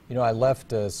 You know, I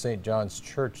left St. John's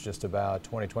Church just about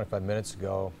 20-25 minutes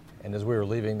ago, and as we were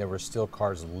leaving, there were still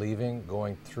cars leaving,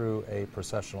 going through a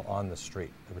processional on the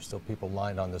street. There were still people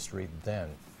lined on the street then.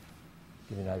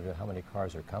 Give you an idea of how many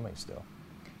cars are coming still.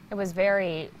 It was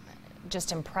very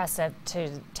just impressive to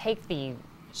take the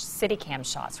city cam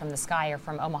shots from the sky or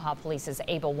from Omaha Police's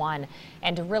Able One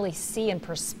and to really see in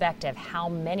perspective how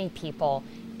many people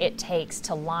it takes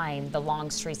to line the long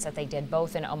streets that they did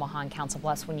both in Omaha and Council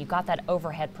Bluffs. When you got that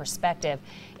overhead perspective,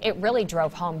 it really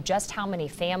drove home just how many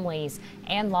families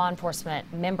and law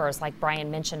enforcement members, like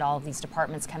Brian mentioned, all of these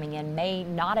departments coming in, may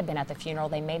not have been at the funeral.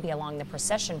 They may be along the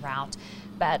procession route,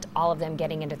 but all of them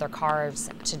getting into their cars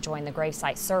to join the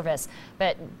gravesite service.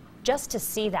 But just to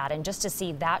see that, and just to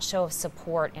see that show of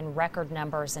support in record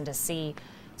numbers, and to see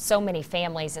so many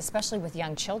families, especially with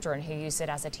young children who use it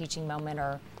as a teaching moment,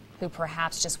 or who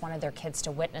perhaps just wanted their kids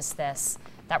to witness this,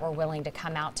 that were willing to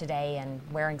come out today and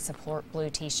wearing Support Blue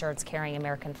t-shirts, carrying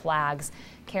American flags,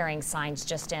 carrying signs,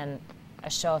 just in a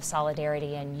show of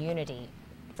solidarity and unity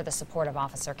for the support of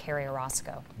Officer Kerrie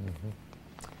Orozco.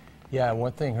 Yeah,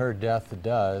 one thing her death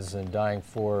does, and dying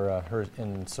for her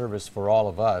in service for all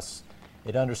of us,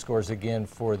 it underscores again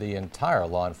for the entire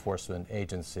law enforcement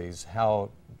agencies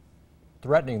how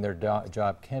threatening their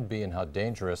job can be and how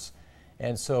dangerous.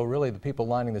 And so really the people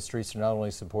lining the streets are not only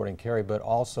supporting Kerrie, but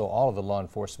also all of the law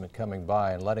enforcement coming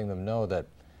by and letting them know that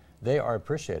they are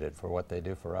appreciated for what they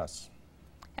do for us.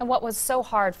 And what was so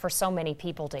hard for so many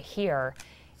people to hear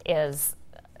is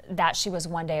that she was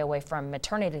one day away from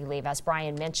maternity leave, as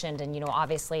Brian mentioned. And, you know,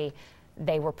 obviously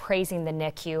they were praising the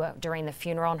NICU during the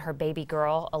funeral and her baby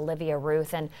girl, Olivia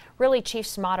Ruth. And really, Chief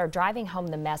Schmatter driving home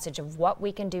the message of what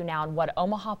we can do now and what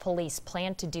Omaha police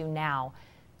plan to do now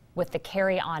with the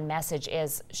Kerrie On message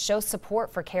is show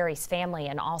support for Kerrie's family,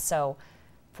 and also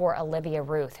for Olivia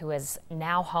Ruth, who is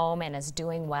now home and is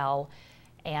doing well,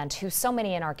 and who so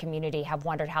many in our community have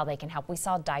wondered how they can help. We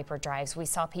saw diaper drives. We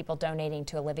saw people donating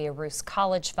to Olivia Ruth's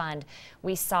college fund.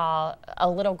 We saw a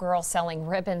little girl selling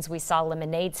ribbons. We saw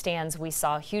lemonade stands. We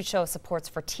saw a huge show of supports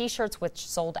for t-shirts, which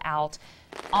sold out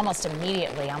almost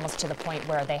immediately, almost to the point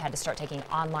where they had to start taking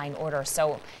online orders.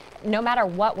 So no matter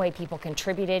what way people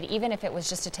contributed, even if it was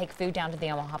just to take food down to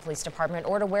the Omaha Police Department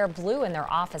or to wear blue in their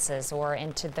offices or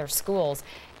into their schools,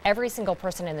 every single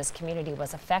person in this community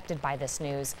was affected by this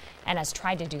news and has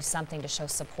tried to do something to show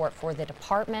support for the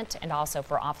department and also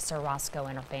for Officer Orozco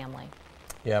and her family.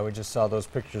 Yeah, we just saw those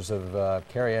pictures of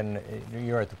Kerrie, and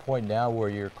you're at the point now where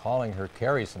you're calling her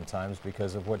Kerrie sometimes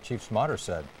because of what Chief Schmatter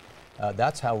said.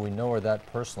 That's how we know her that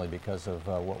personally, because of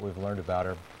what we've learned about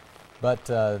her. But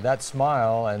that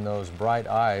smile and those bright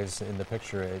eyes in the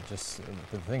picture, it just,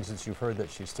 the things that you've heard that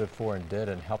she stood for and did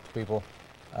and helped people,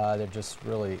 they're just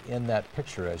really in that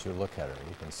picture as you look at her.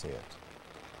 You can see it.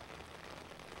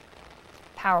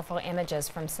 Powerful images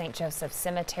from St. Joseph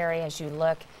Cemetery as you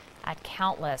look at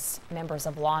countless members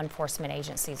of law enforcement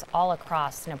agencies all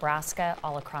across Nebraska,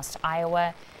 all across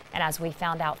Iowa, and as we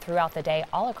found out throughout the day,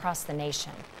 all across the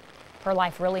nation. Her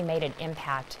life really made an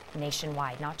impact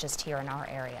nationwide, not just here in our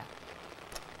area.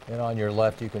 And on your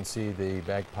left, you can see the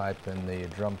bagpipe and the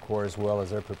drum corps, as well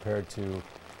as they're prepared to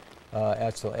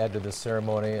add to the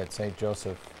ceremony at St.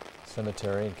 Joseph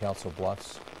Cemetery in Council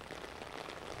Bluffs.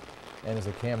 And as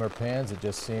the camera pans, it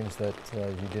just seems that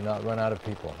you do not run out of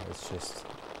people. It's just filled.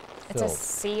 It's a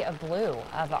sea of blue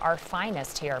of our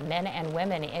finest here, men and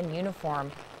women in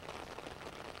uniform,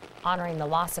 honoring the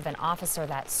loss of an officer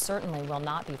that certainly will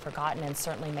not be forgotten and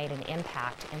certainly made an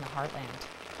impact in the heartland.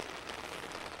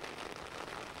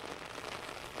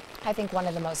 I think one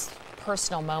of the most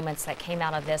personal moments that came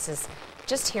out of this is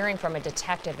just hearing from a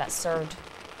detective that served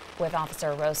with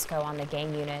Officer Orozco on the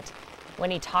gang unit, when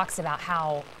he talks about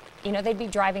how, you know, they'd be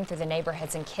driving through the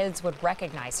neighborhoods and kids would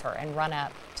recognize her and run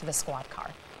up to the squad car.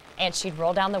 And she'd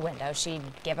roll down the window, she'd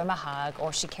give them a hug,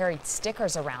 or she carried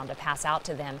stickers around to pass out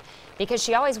to them, because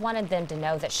she always wanted them to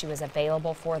know that she was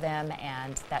available for them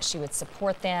and that she would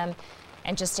support them.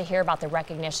 And just to hear about the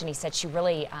recognition, he said she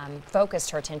really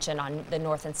focused her attention on the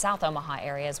North and South Omaha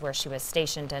areas where she was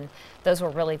stationed, and those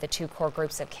were really the two core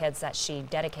groups of kids that she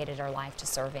dedicated her life to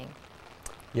serving.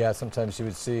 Yeah, sometimes you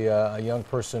would see a young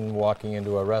person walking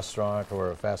into a restaurant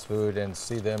or a fast food and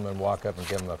see them and walk up and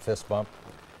give them a fist bump,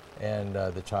 and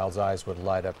the child's eyes would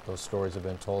light up. Those stories have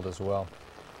been told as well.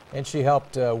 And she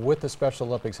helped with the Special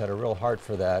Olympics, had a real heart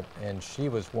for that, and she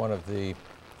was one of the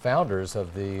founders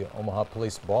of the Omaha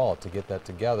Police Ball to get that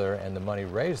together, and the money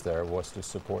raised there was to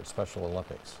support Special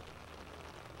Olympics.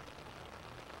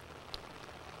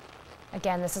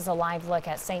 Again, this is a live look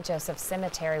at St. Joseph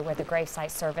Cemetery, where the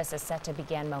gravesite service is set to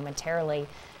begin momentarily.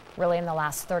 Really, in the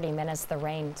last 30 minutes, the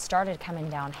rain started coming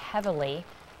down heavily.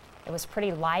 It was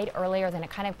pretty light earlier, then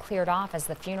it kind of cleared off as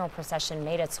the funeral procession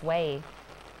made its way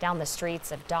down the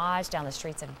streets of Dodge, down the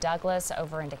streets of Douglas,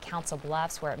 over into Council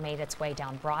Bluffs, where it made its way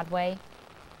down Broadway.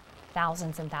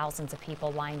 Thousands and thousands of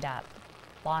people lined up.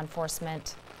 Law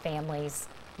enforcement, families,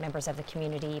 members of the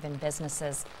community, even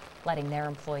businesses, letting their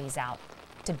employees out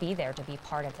to be there, to be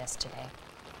part of this today.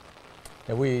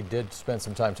 And we did spend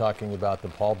some time talking about the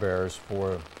pallbearers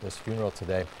for this funeral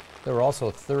today. There were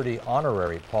also 30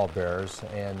 honorary pallbearers,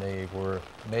 and they were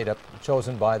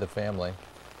chosen by the family.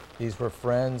 These were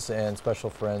friends and special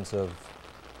friends of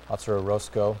Officer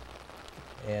Orozco.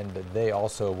 and they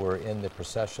also were in the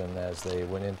procession as they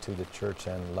went into the church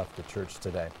and left the church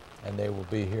today. And they will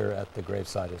be here at the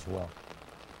gravesite as well.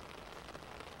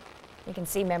 You can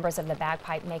see members of the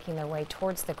bagpipe making their way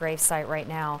towards the gravesite right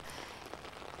now.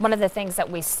 One of the things that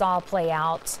we saw play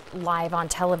out live on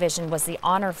television was the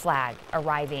honor flag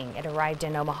arriving. It arrived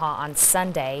in Omaha on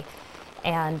Sunday,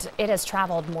 and it has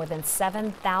traveled more than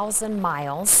 7,000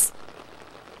 miles.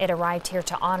 It arrived here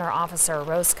to honor Officer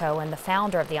Orozco, and the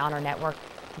founder of the Honor Network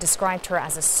described her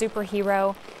as a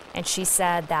superhero, and she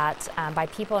said that by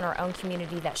people in her own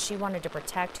community that she wanted to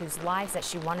protect, whose lives that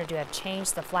she wanted to have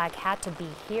changed, the flag had to be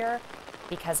here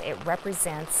because it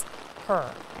represents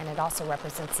her, and it also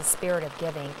represents the spirit of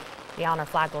giving. The honor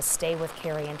flag will stay with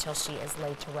Kerrie until she is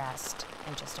laid to rest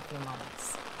in just a few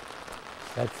moments.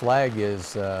 That flag is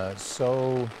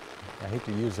so, I hate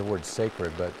to use the word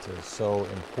sacred, but so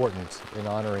important in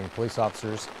honoring police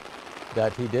officers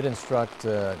that he did instruct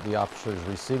the officers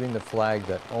receiving the flag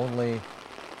that only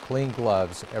clean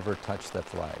gloves ever touch that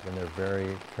flag, and they're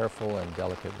very careful and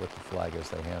delicate with the flag as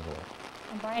they handle it.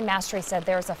 And Brian Mastry said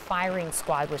there's a firing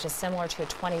squad, which is similar to a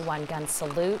 21-gun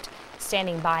salute,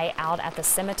 standing by out at the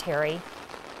cemetery,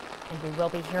 and we will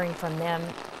be hearing from them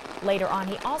later on.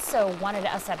 He also wanted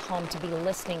us at home to be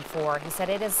listening for. He said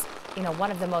it is,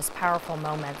 one of the most powerful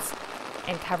moments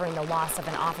in covering the loss of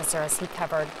an officer, as he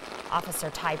covered Officer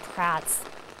Ty Pratt's.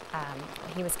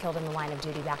 He was killed in the line of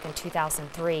duty back in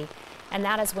 2003. And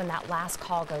that is when that last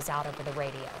call goes out over the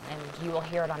radio. And you will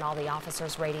hear it on all the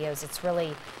officers' radios. It's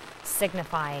really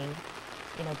signifying,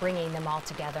 bringing them all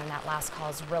together. And that last call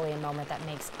is really a moment that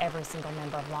makes every single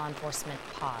member of law enforcement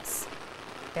pause.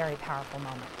 Very powerful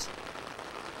moment.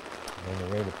 And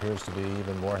the rain appears to be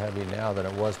even more heavy now than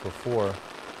it was before.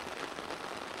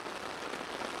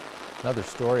 Another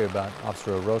story about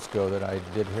Officer Orozco that I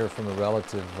did hear from a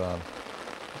relative.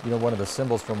 One of the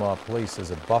symbols from police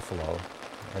is a buffalo.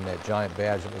 And that giant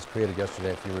badge that was created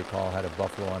yesterday, if you recall, had a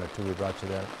buffalo on it too. We brought you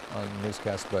that on the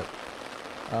newscast. But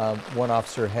one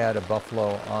officer had a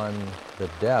buffalo on the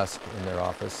desk in their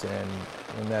office, and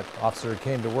when that officer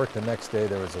came to work the next day,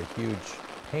 there was a huge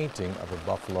painting of a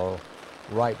buffalo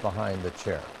right behind the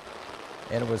chair.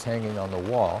 And it was hanging on the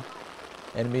wall.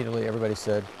 And immediately everybody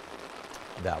said,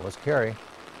 that was Kerrie.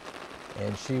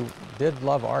 And she did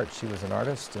love art. She was an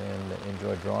artist and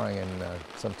enjoyed drawing, and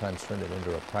sometimes turned it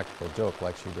into a practical joke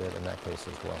like she did in that case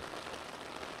as well.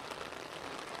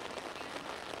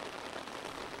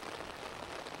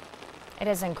 It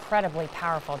is incredibly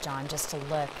powerful, John, just to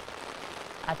look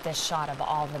at this shot of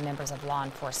all the members of law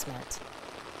enforcement.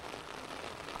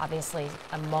 Obviously,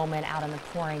 a moment out in the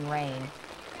pouring rain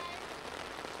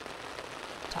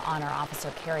to honor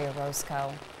Officer Kerrie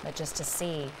Orozco, but just to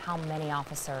see how many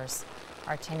officers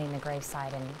are attending the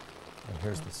gravesite. And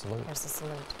here's the salute. Here's the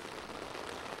salute.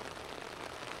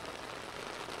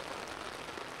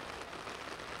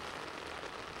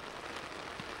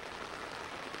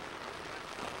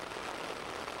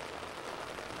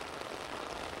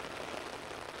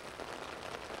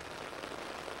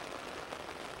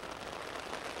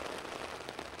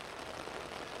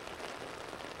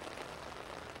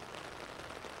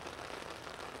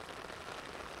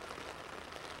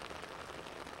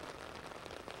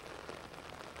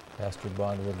 Pastor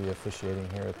Bond will be officiating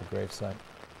here at the gravesite.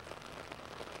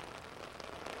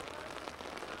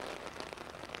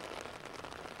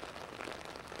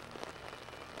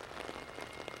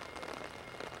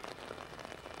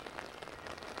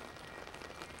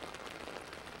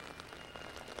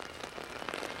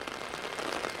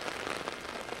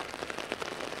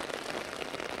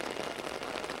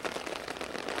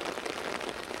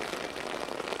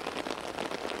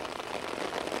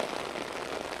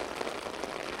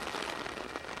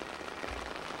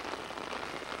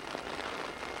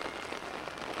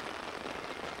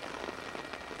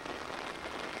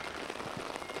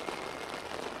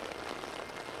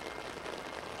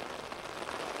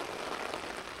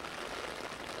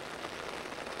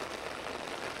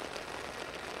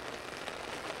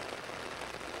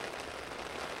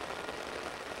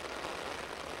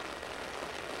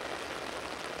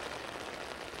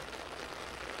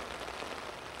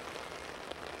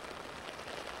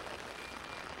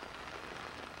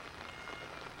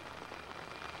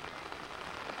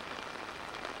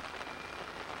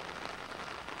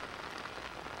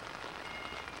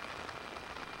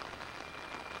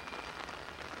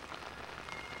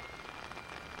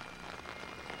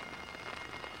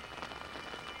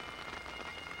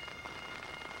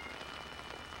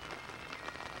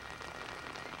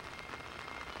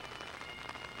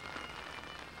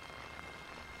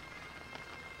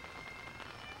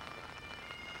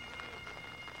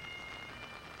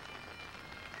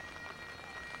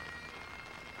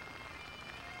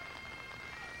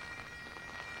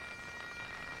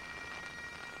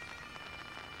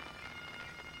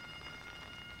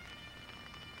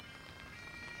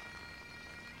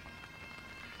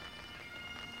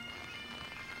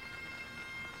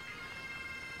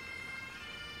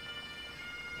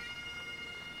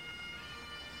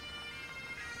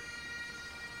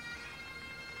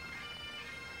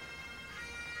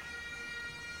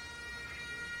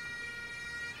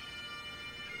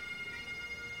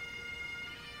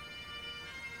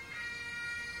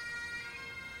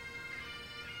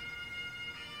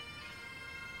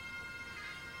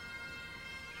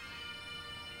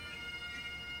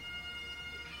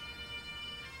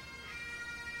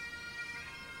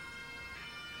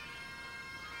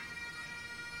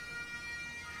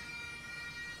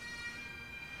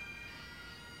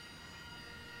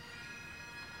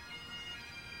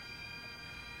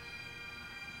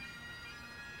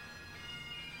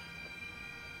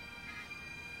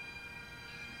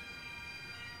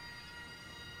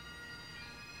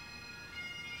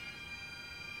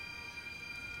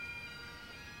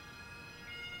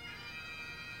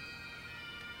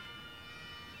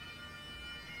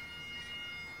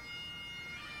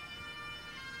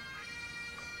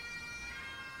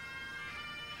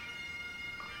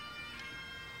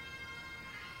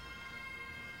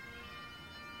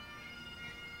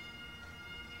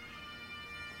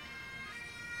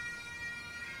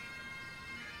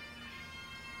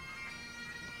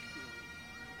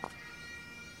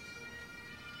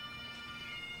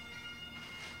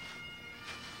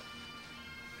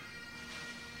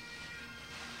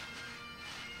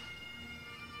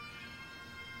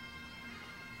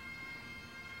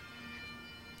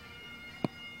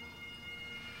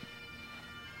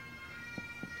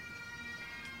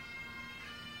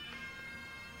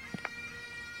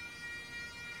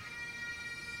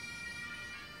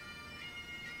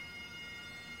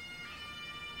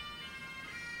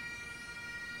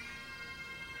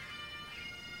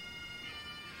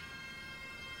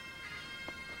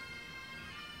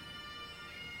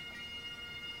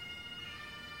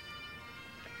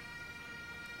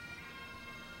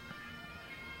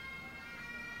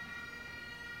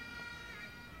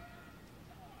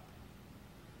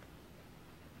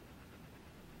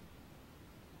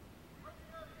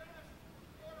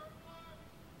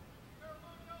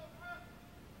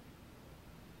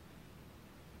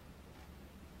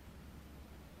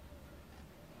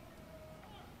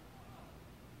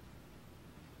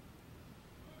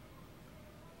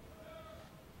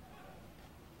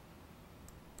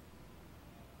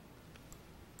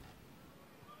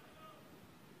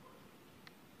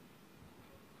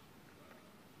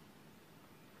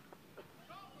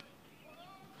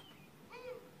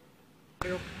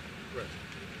 Ready?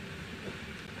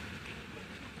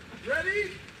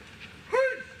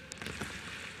 Forward!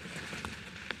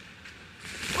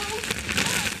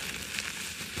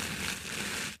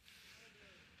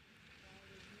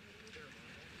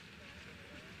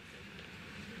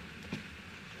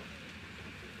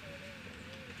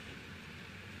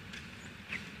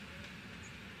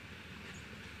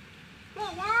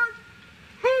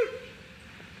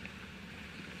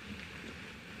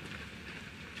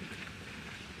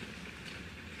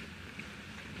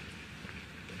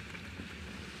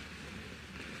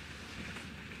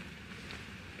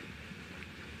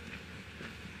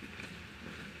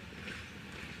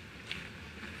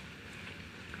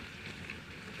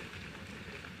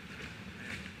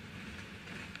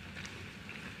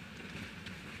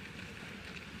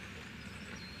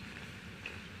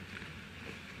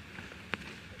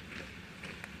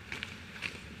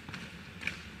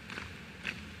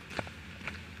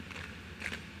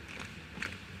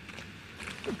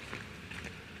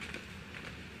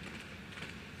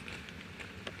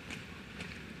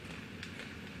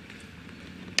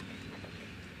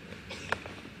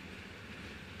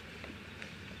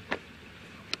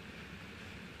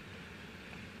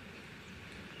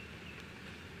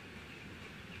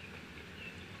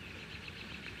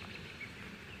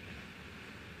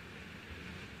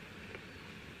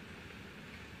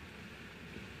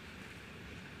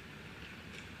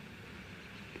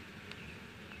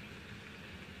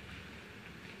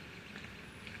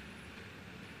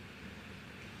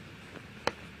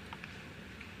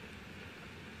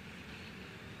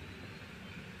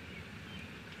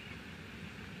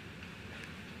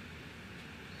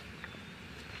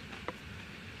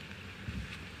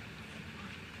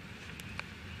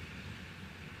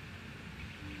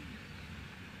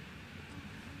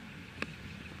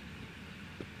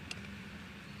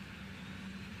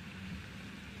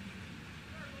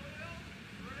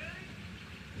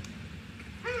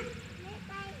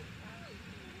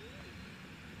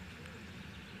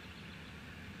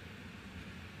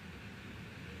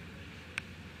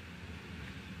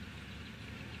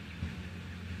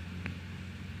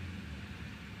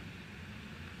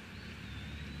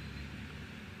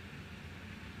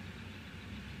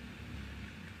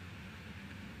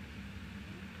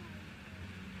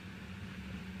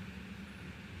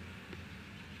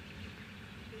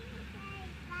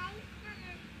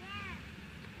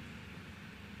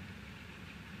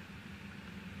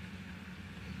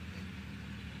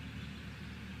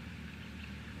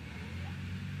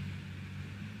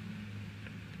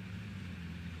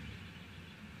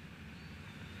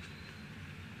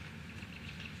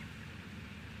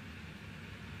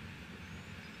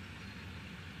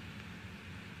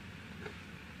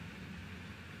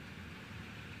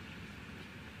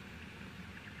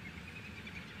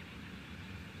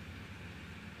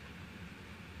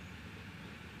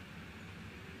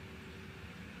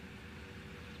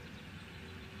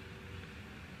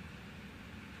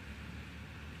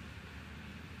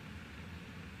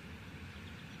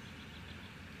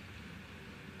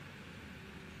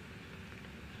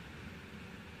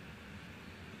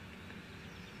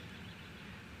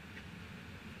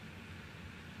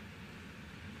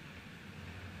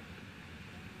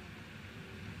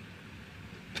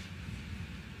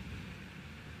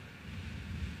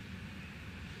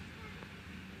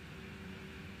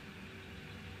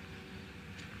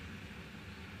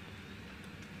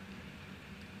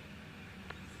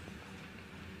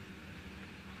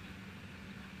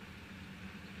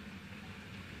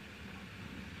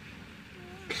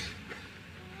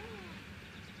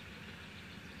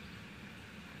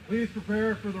 Please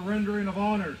prepare for the rendering of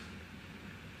honors.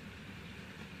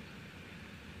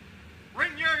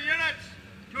 Bring your units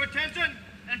to attention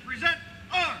and present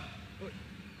arms.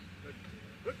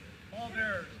 All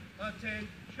bearers, attention.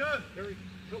 Kerrie,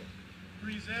 go.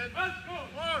 Present arms.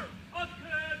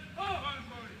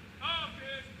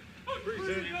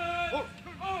 Present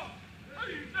arms.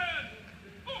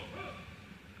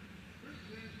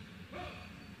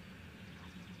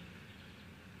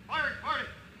 Fire, party.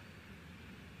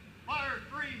 Fire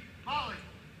 3, volley.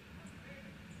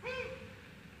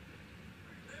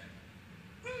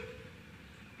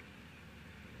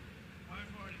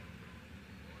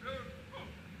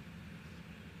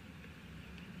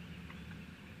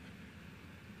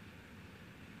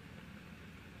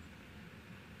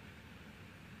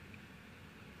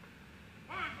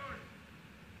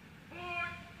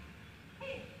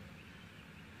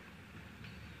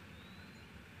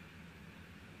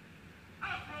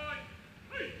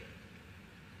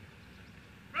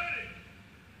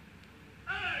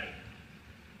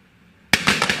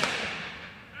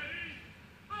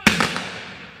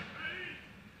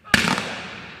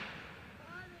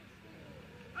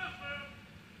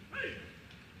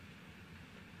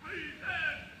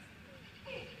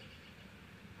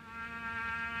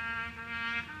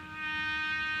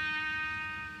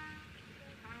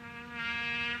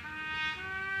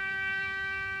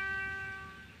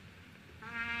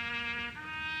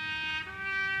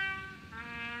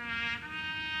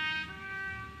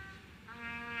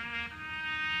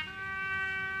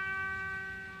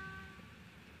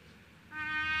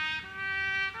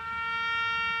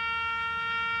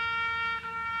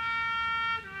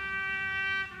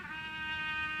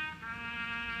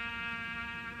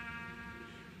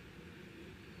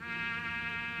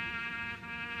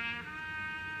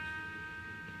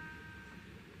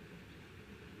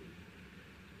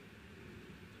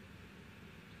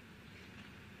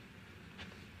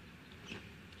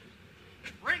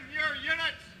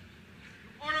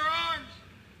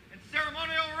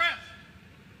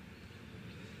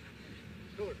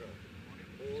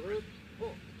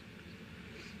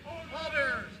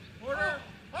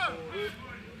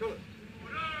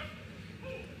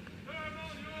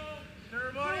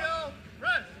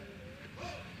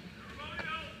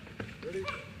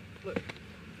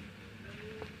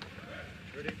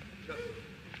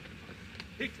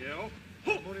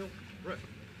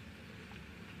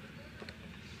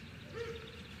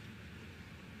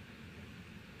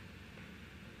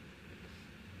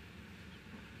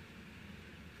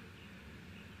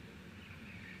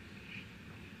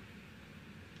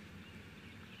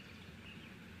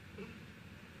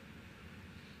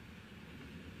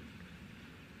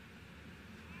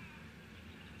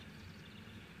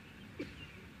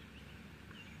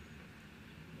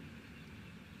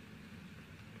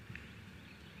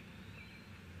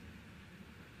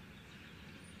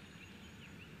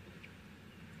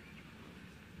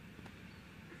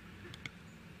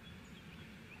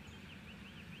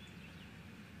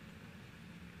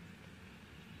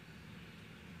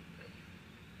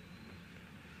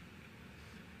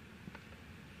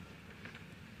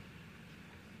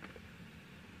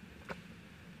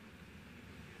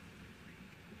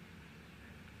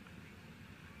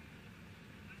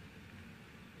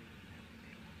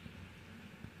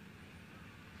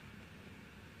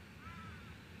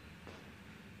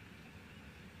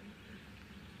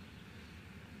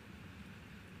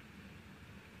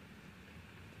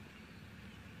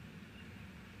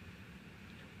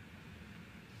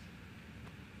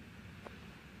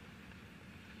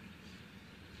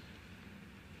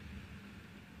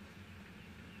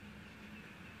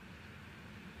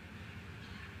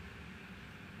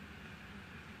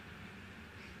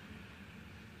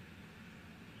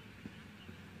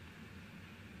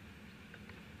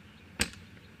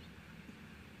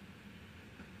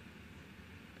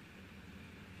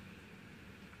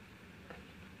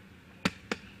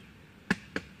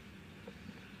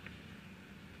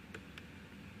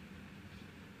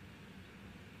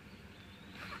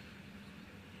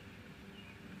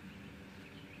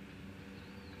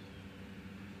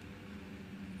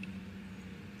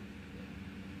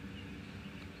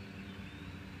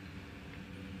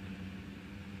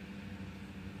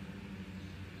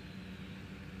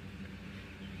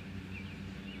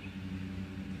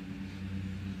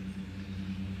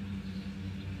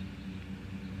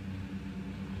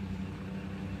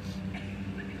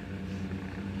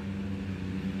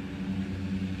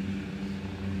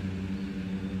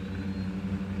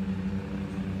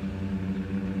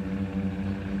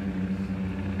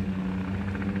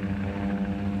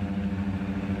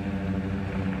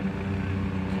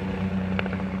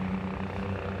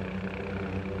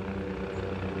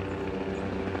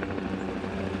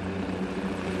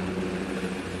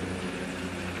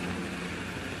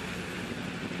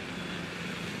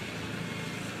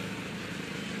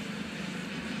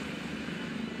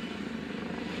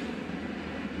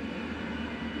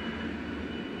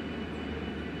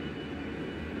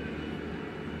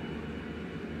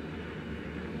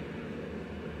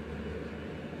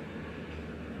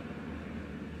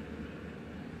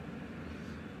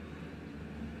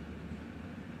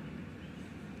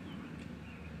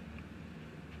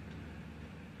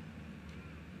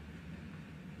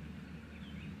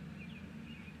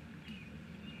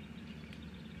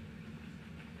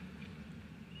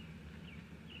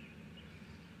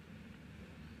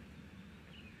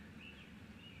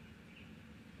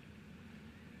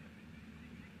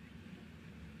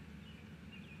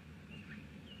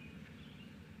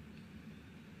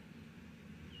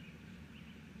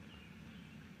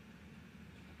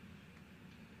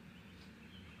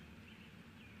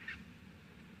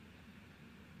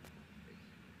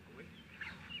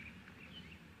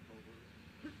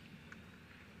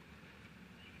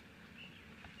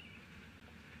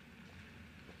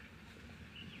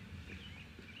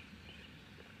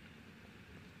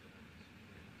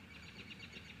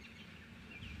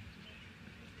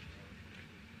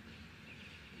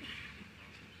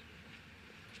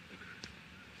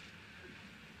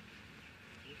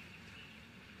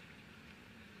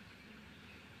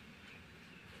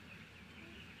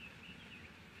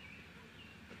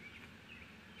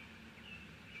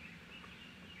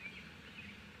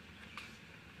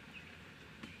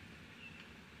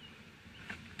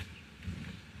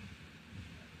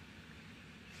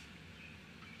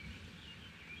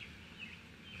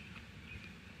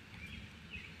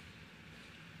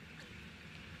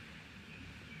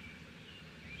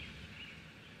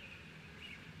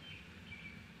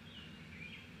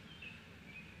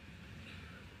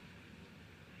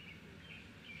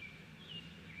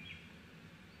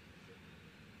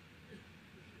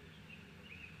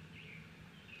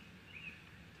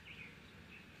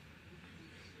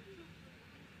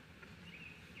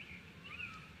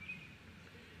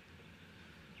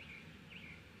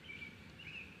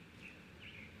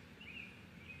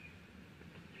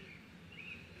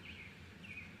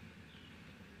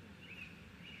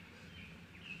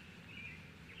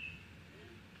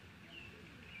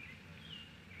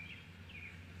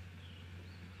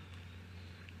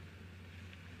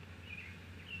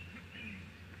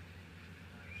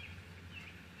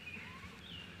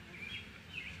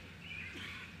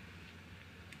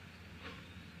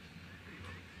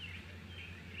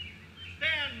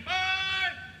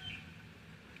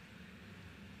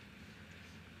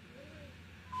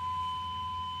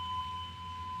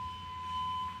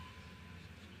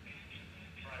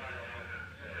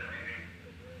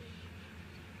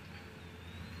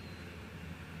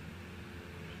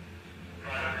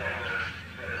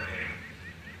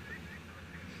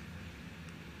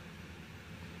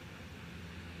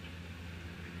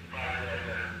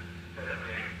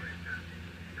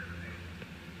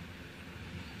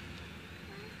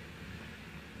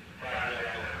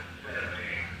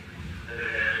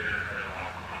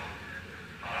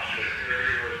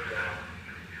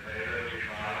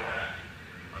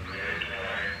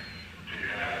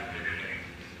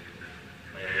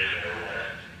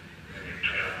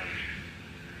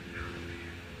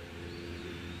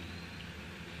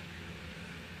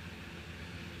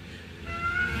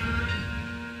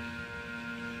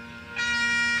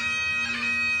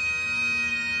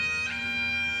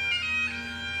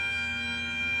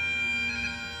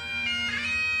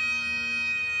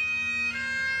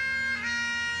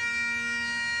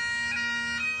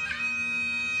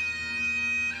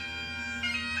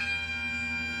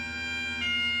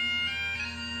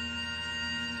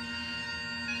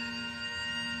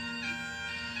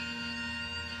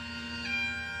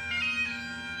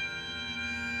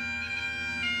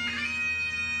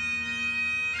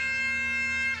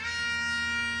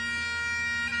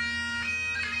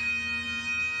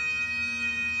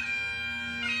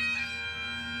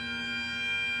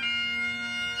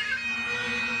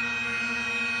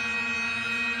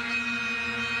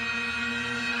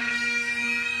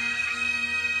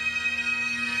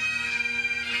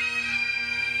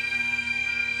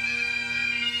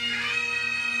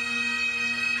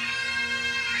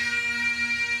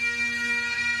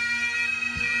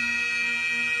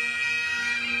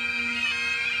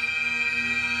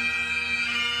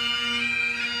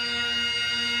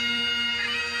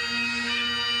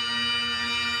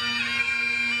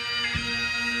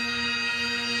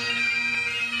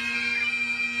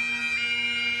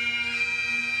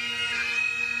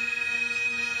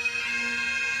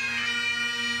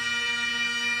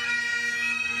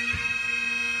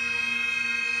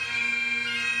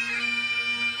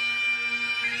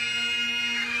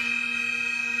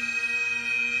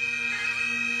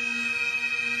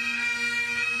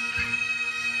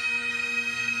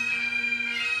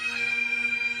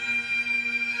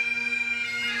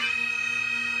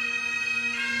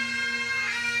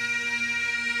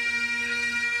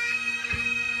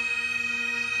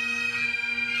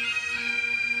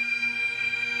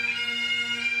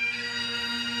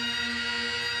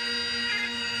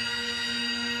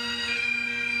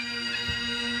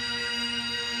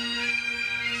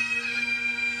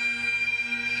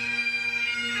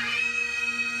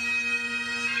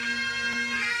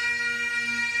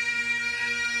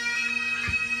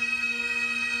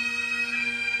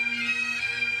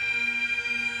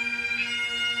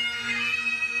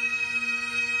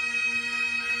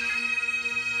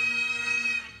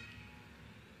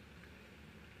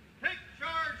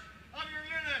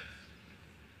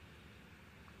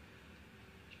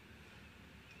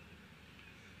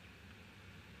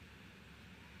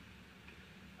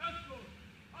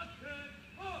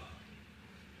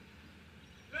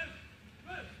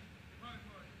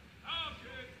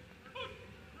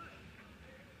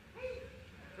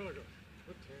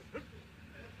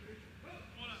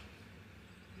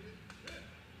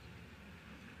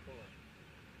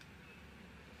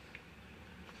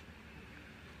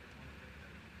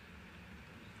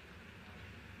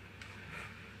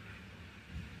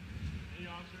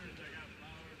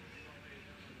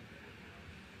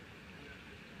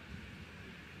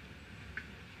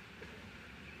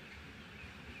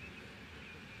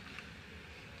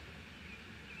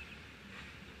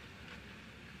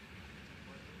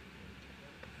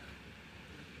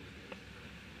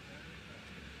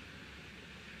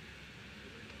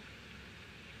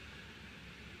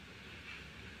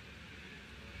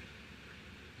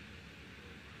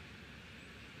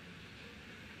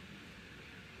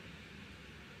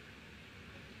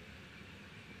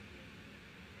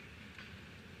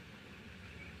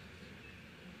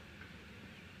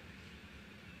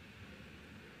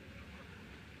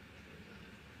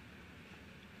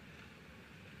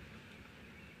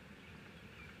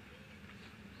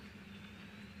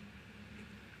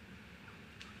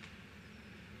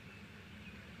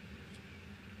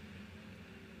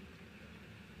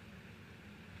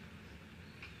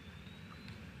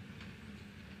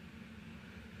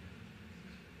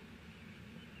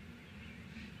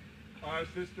 Our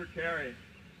sister Kerrie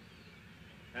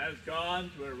has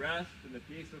gone to a rest in the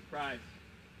peace of Christ.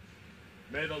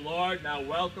 May the Lord now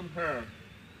welcome her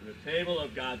to the table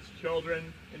of God's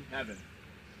children in heaven.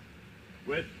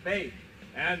 With faith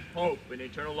and hope in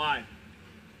eternal life,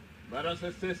 let us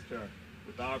assist her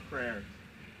with our prayers.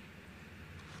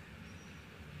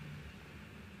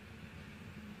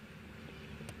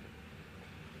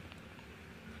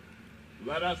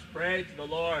 Let us pray to the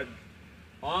Lord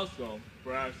also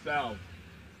for ourselves.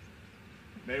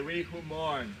 May we who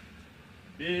mourn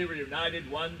be reunited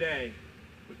one day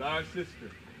with our sister.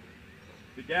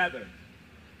 Together,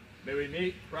 may we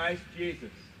meet Christ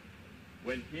Jesus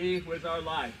when he who is our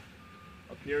life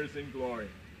appears in glory.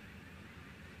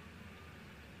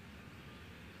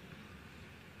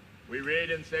 We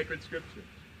read in sacred scripture,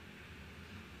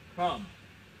 "Come,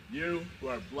 you who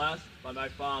are blessed by my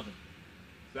Father,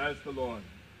 says the Lord.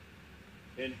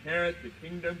 Inherit the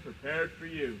kingdom prepared for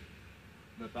you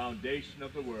from the foundation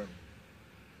of the world."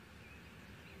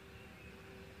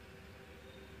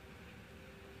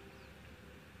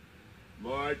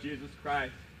 Lord Jesus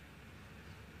Christ,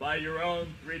 by your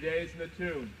own 3 days in the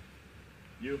tomb,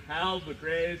 you held the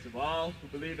graves of all who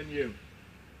believe in you,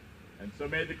 and so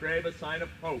made the grave a sign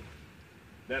of hope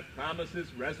that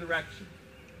promises resurrection,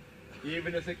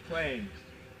 even as it claims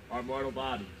our mortal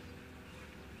bodies.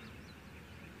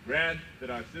 Grant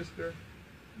that our sister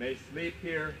may sleep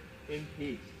here in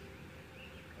peace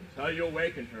until you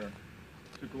awaken her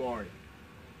to glory.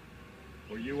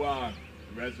 For you are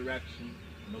the resurrection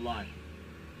and the life.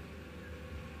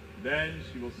 Then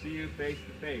she will see you face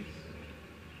to face,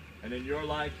 and in your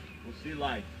light will see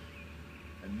light,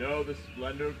 and know the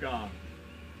splendor of God,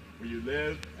 where you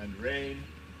live and reign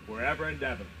forever and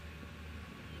ever.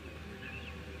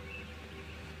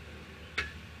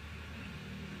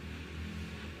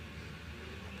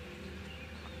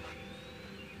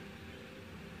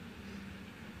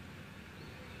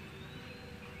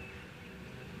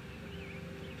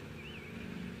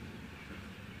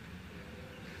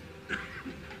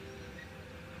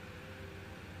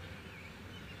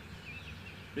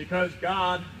 Because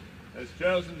God has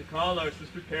chosen to call our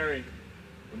sister Kerrie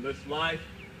from this life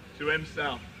to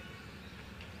himself,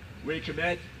 we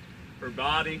commit her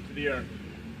body to the earth.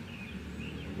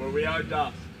 For we are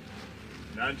dust,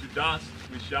 and unto dust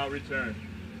we shall return.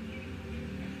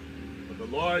 But the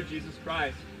Lord Jesus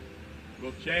Christ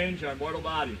will change our mortal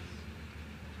bodies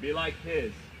to be like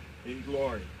his in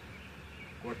glory.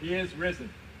 For he is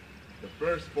risen, the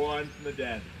firstborn from the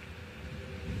dead.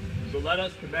 So let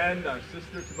us commend our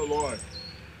sister to the Lord.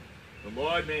 The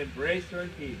Lord may embrace her in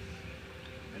peace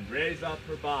and raise up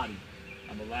her body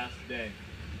on the last day.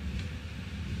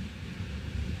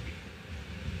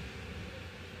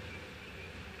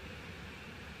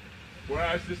 For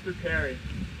our sister Kerrie,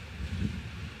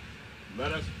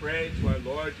 let us pray to our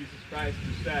Lord Jesus Christ,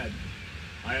 who said,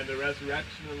 "I am the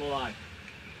resurrection and the life.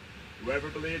 Whoever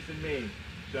believes in me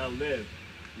shall live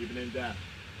even in death.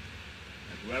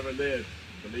 And whoever lives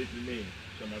and believes in me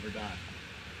shall never die."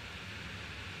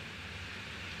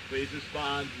 Please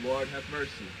respond, "Lord, have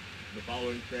mercy," to the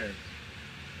following prayers,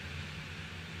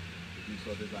 if you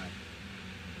so desire.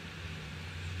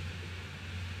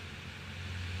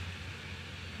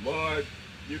 Lord,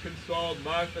 you consoled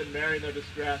Martha and Mary in their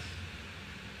distress.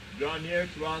 Draw near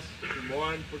to us who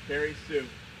mourn for Kerrie Sue,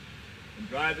 and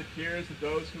dry the tears of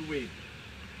those who weep.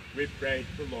 We pray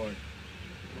to the Lord.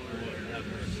 Lord, have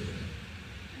mercy.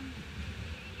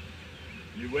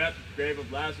 You wept at the grave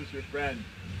of Lazarus, your friend.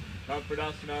 Comfort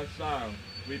us in our sorrow.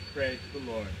 We pray to the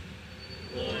Lord.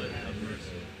 Lord, have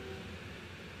mercy.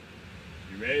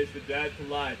 You raise the dead to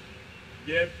life.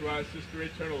 Give to our sister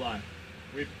eternal life.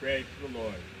 We pray to the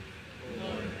Lord.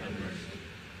 Lord, have mercy.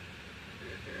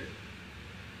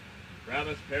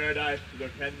 Promise paradise to the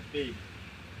repentant thief.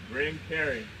 Bring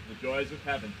Kerrie the joys of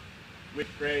heaven. We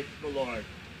pray to the Lord.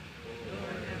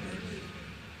 Lord, have mercy.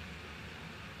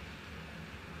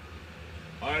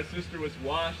 Our sister was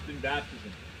washed in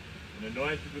baptism and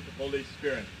anointed with the Holy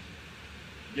Spirit.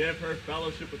 Give her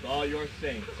fellowship with all your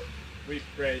saints. We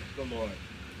pray to the Lord.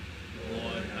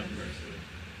 Lord, have mercy.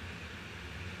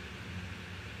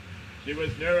 She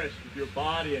was nourished with your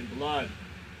body and blood.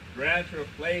 Grant her a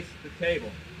place at the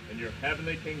table in your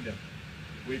heavenly kingdom.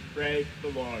 We pray to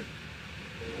the Lord.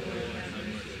 Lord, have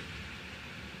mercy.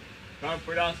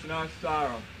 Comfort us in our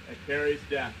sorrow at Kerrie's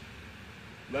death.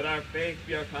 Let our faith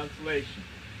be our consolation,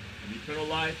 and eternal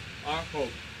life our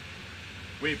hope.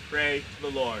 We pray to the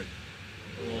Lord.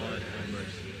 Lord, have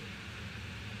mercy.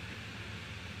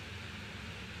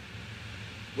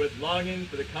 With longing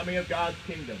for the coming of God's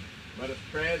kingdom, let us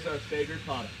pray as our Savior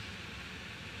taught us.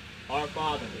 Our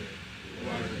Father, who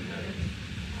art in heaven,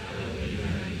 hallowed be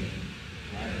thy name.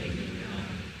 Thy kingdom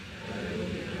come, thy will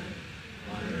be done,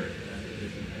 on earth as it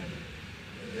is in heaven.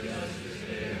 Give us this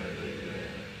day our daily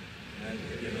bread, and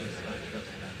forgive us our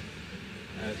trespasses,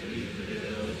 as we forgive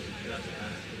those who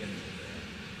trespass against us.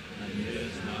 And lead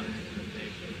us not into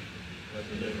temptation, but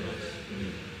deliver us from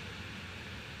evil.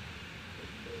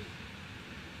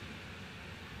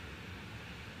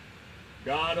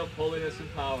 God of holiness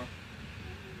and power,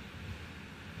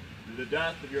 through the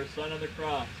death of your Son on the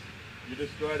cross, you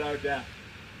destroyed our death.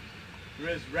 Through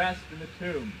his rest in the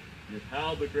tomb, you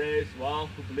held the graves of all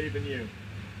who believe in you.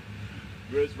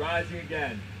 Through his rising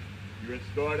again, you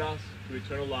restored us to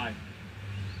eternal life.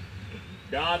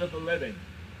 God of the living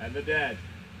and the dead,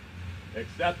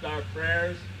 accept our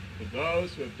prayers for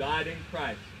those who have died in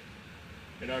Christ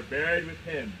and are buried with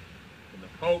him in the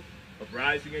hope of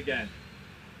rising again.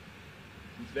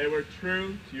 Since they were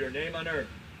true to your name on earth,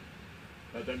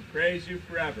 let them praise you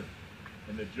forever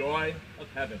in the joy of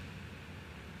heaven.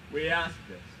 We ask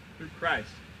this through Christ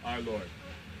our Lord.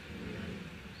 Amen.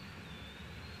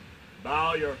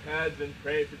 Bow your heads and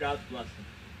pray for God's blessing.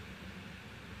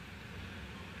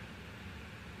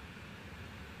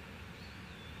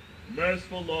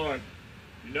 Merciful Lord,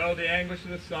 you know the anguish of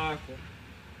the sorrowful.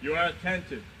 You are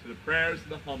attentive to the prayers of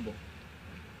the humble.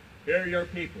 Hear your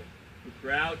people who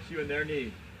cry out to you in their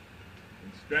need,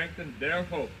 and strengthen their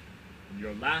hope in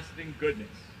your lasting goodness.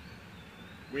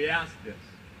 We ask this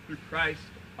through Christ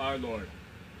our Lord.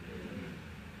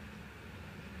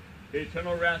 Amen.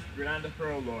 Eternal rest grant unto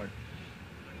her, O Lord.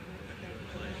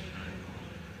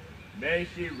 May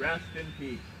she rest in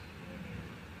peace.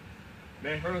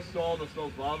 May her soul and the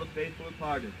souls of all the faithful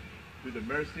departed, through the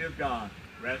mercy of God,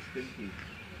 rest in peace.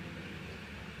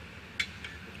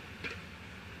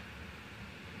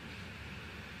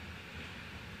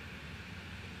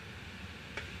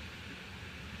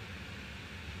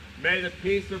 May the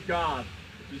peace of God,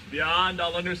 which is beyond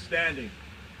all understanding,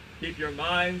 keep your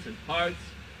minds and hearts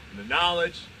in the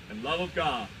knowledge and love of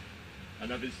God, and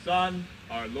of his Son,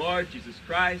 our Lord Jesus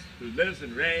Christ, who lives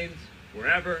and reigns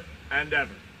forever and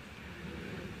ever.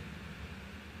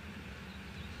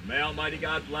 May Almighty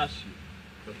God bless you,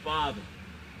 the Father,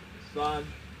 the Son,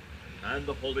 and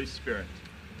the Holy Spirit.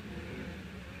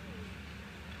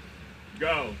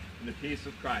 Go in the peace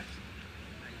of Christ.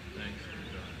 Thanks be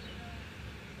to God.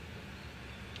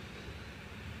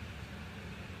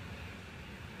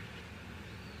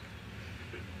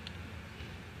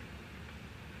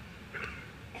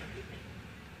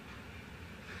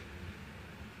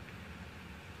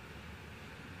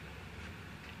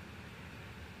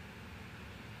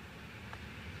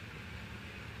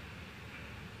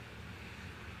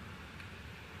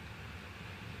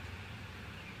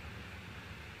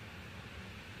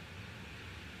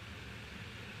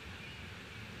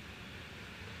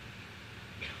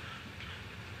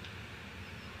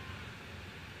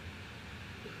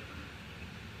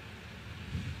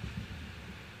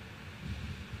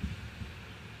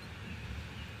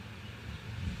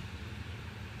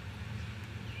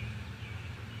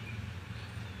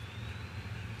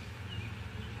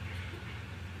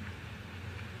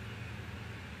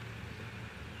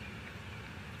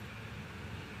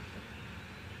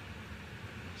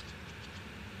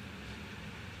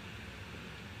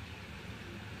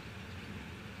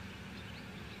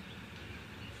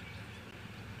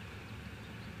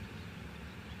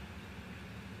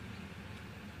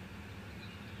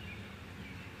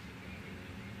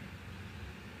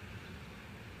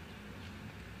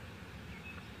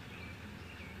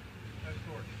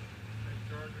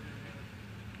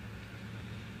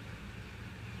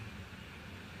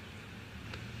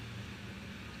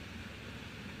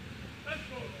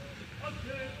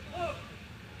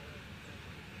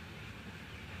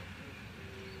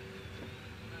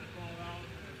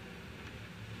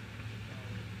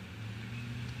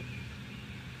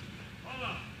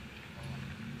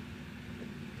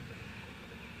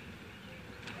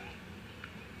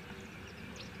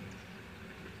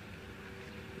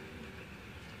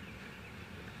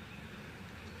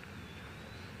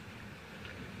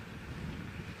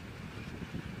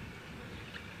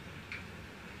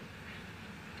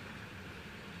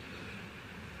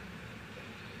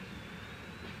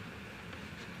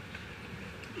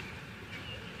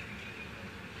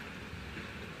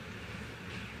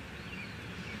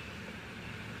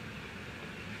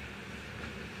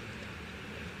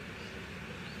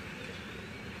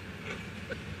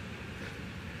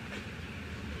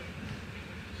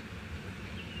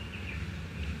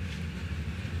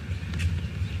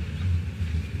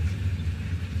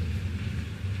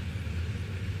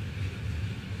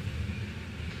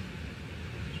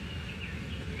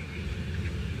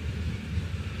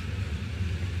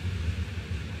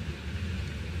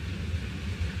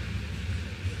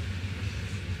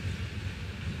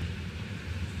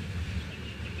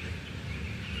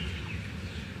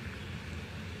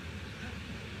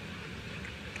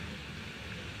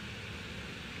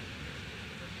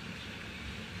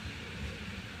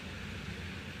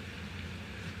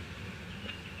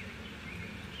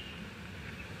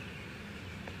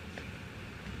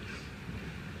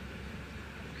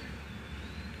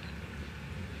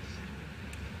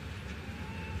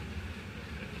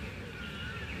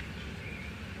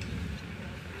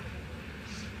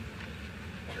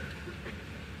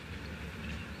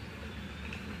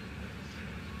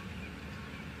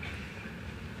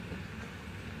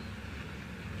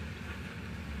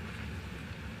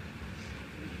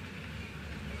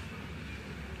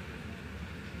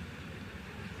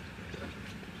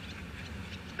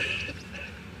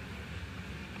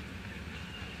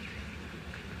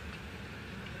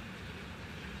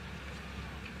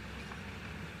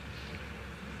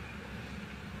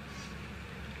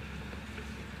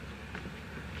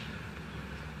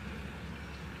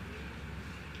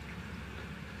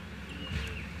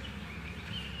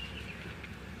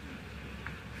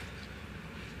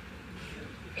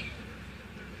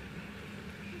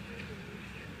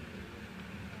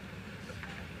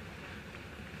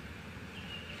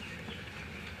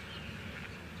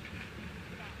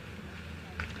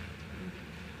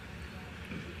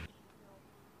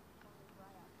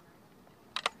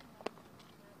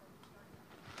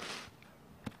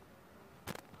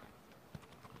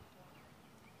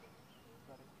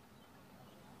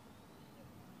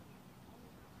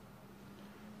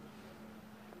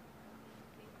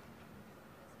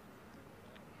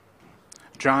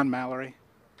 John Mallory,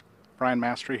 Brian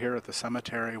Mastery here at the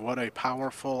cemetery. What a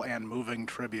powerful and moving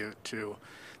tribute to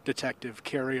Detective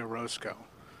Kerrie Orozco.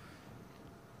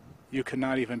 You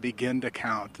cannot even begin to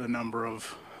count the number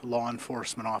of law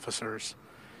enforcement officers,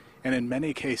 and in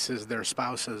many cases their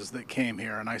spouses, that came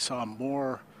here. And I saw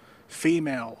more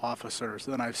female officers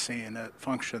than I've seen at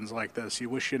functions like this. You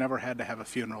wish you never had to have a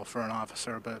funeral for an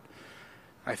officer, but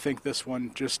I think this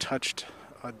one just touched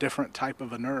a different type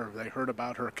of a nerve. They heard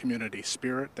about her community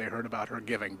spirit. They heard about her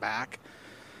giving back.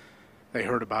 They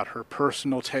heard about her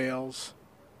personal tales,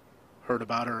 heard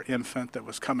about her infant that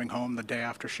was coming home the day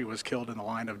after she was killed in the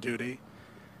line of duty,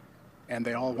 and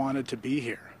they all wanted to be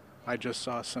here. I just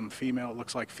saw some female, it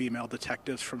looks like female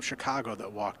detectives from Chicago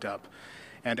that walked up,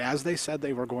 and as they said,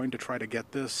 they were going to try to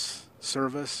get this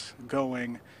service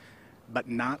going, but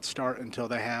not start until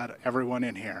they had everyone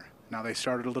in here. Now, they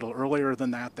started a little earlier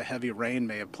than that. The heavy rain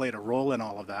may have played a role in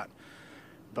all of that.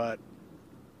 But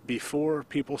before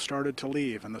people started to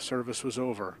leave and the service was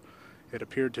over, it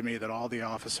appeared to me that all the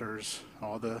officers,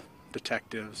 all the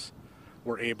detectives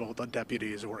were able, the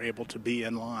deputies were able to be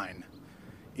in line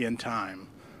in time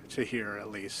to hear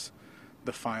at least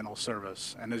the final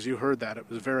service. And as you heard that, it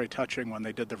was very touching when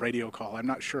they did the radio call. I'm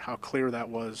not sure how clear that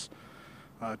was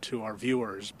to our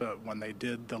viewers, but when they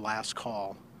did the last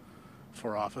call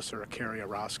for Officer Kerrie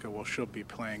Orozco, well, she'll be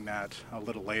playing that a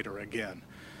little later again.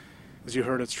 As you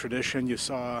heard, it's tradition. You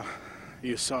saw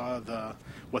the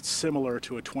what's similar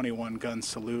to a 21 gun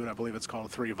salute. I believe it's called a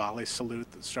 3 volley salute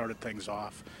that started things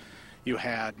off. You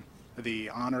had the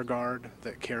honor guard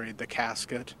that carried the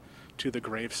casket to the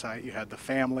gravesite. You had the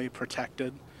family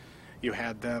protected. You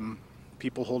had them,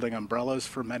 people holding umbrellas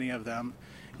for many of them.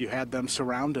 You had them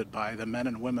surrounded by the men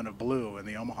and women of blue in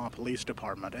the Omaha Police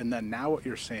Department. And then now what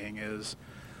you're seeing is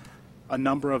a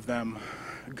number of them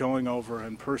going over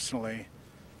and personally,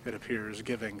 it appears,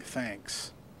 giving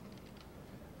thanks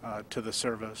to the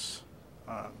service,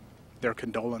 their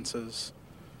condolences.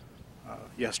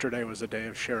 Yesterday was a day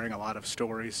of sharing a lot of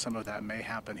stories. Some of that may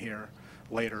happen here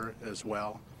later as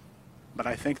well. But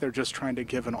I think they're just trying to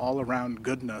give an all-around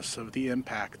goodness of the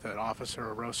impact that Officer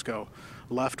Orozco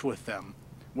left with them,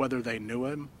 whether they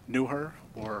knew her,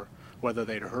 or whether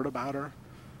they'd heard about her,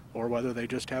 or whether they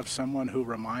just have someone who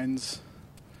reminds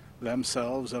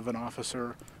themselves of an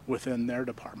officer within their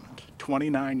department.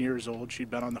 29 years old, she'd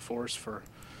been on the force for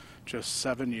just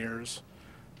 7 years,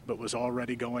 but was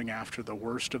already going after the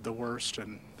worst of the worst,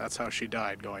 and that's how she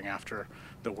died, going after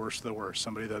the worst of the worst.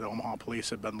 Somebody that Omaha police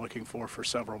had been looking for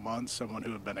several months, someone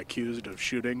who had been accused of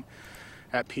shooting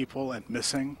at people and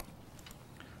missing,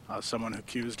 someone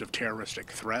accused of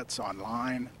terroristic threats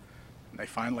online. And they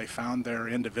finally found their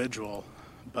individual,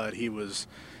 but he was,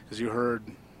 as you heard,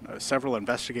 several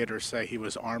investigators say he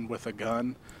was armed with a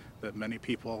gun that many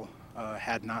people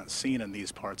had not seen in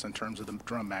these parts in terms of the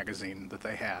drum magazine that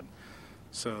they had.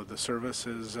 So the service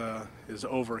is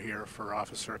over here for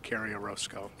Officer Kerrie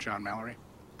Orozco. John Mallory.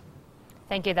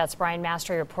 Thank you. That's Brian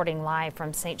Mastery reporting live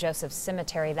from St. Joseph's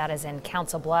Cemetery, that is in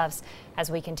Council Bluffs, as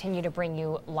we continue to bring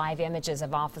you live images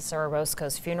of Officer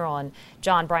Orozco's funeral. And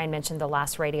John, Brian mentioned the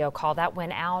last radio call that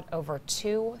went out over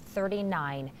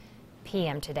 2:39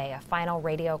 p.m. today. A final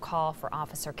radio call for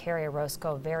Officer Kerrie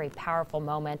Orozco. A very powerful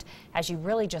moment, as you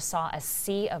really just saw a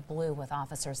sea of blue with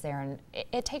officers there, and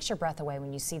it takes your breath away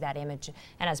when you see that image.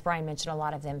 And as Brian mentioned, a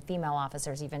lot of them female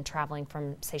officers, even traveling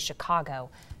from, say, Chicago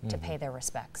to pay their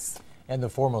respects. And the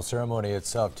formal ceremony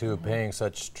itself, too, paying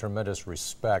such tremendous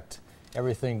respect.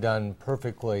 Everything done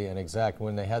perfectly and exact.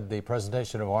 When they had the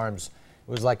presentation of arms,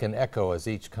 it was like an echo as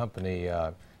each company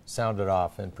sounded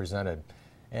off and presented.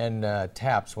 And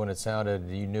taps, when it sounded,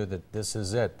 you knew that this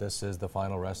is it. This is the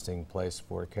final resting place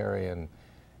for Kerrie,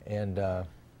 and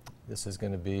this is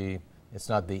going to be It's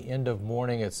not the end of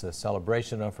mourning, it's a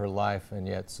celebration of her life, and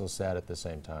yet so sad at the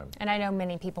same time. And I know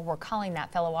many people were calling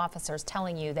that, fellow officers,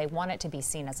 telling you they want it to be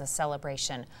seen as a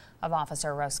celebration of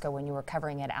Officer Orozco when you were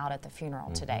covering it out at the funeral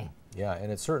today. Yeah,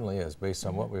 and it certainly is, based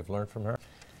on what we've learned from her.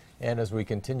 And as we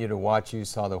continue to watch, you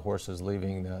saw the horses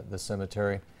leaving the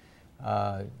cemetery.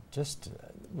 Just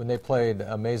when they played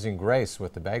Amazing Grace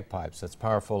with the bagpipes, that's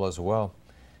powerful as well.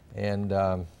 And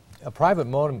a private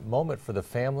moment for the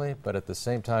family, but at the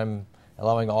same time,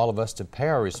 allowing all of us to pay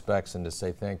our respects and to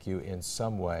say thank you in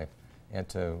some way and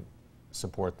to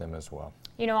support them as well.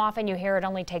 You know, often you hear it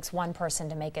only takes one person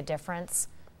to make a difference.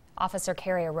 Officer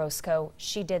Kerrie Orozco,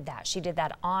 she did that. She did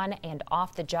that on and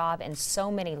off the job in so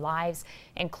many lives,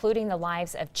 including the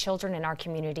lives of children in our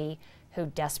community who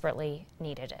desperately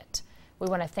needed it. We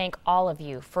want to thank all of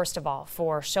you, first of all,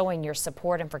 for showing your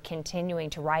support and for continuing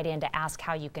to write in to ask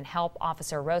how you can help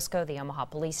Officer Orozco, the Omaha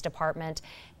Police Department,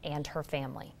 and her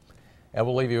family. And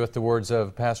we'll leave you with the words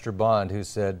of Pastor Bond, who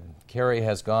said, "Kerrie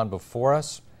has gone before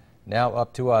us, now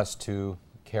up to us to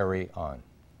carry on."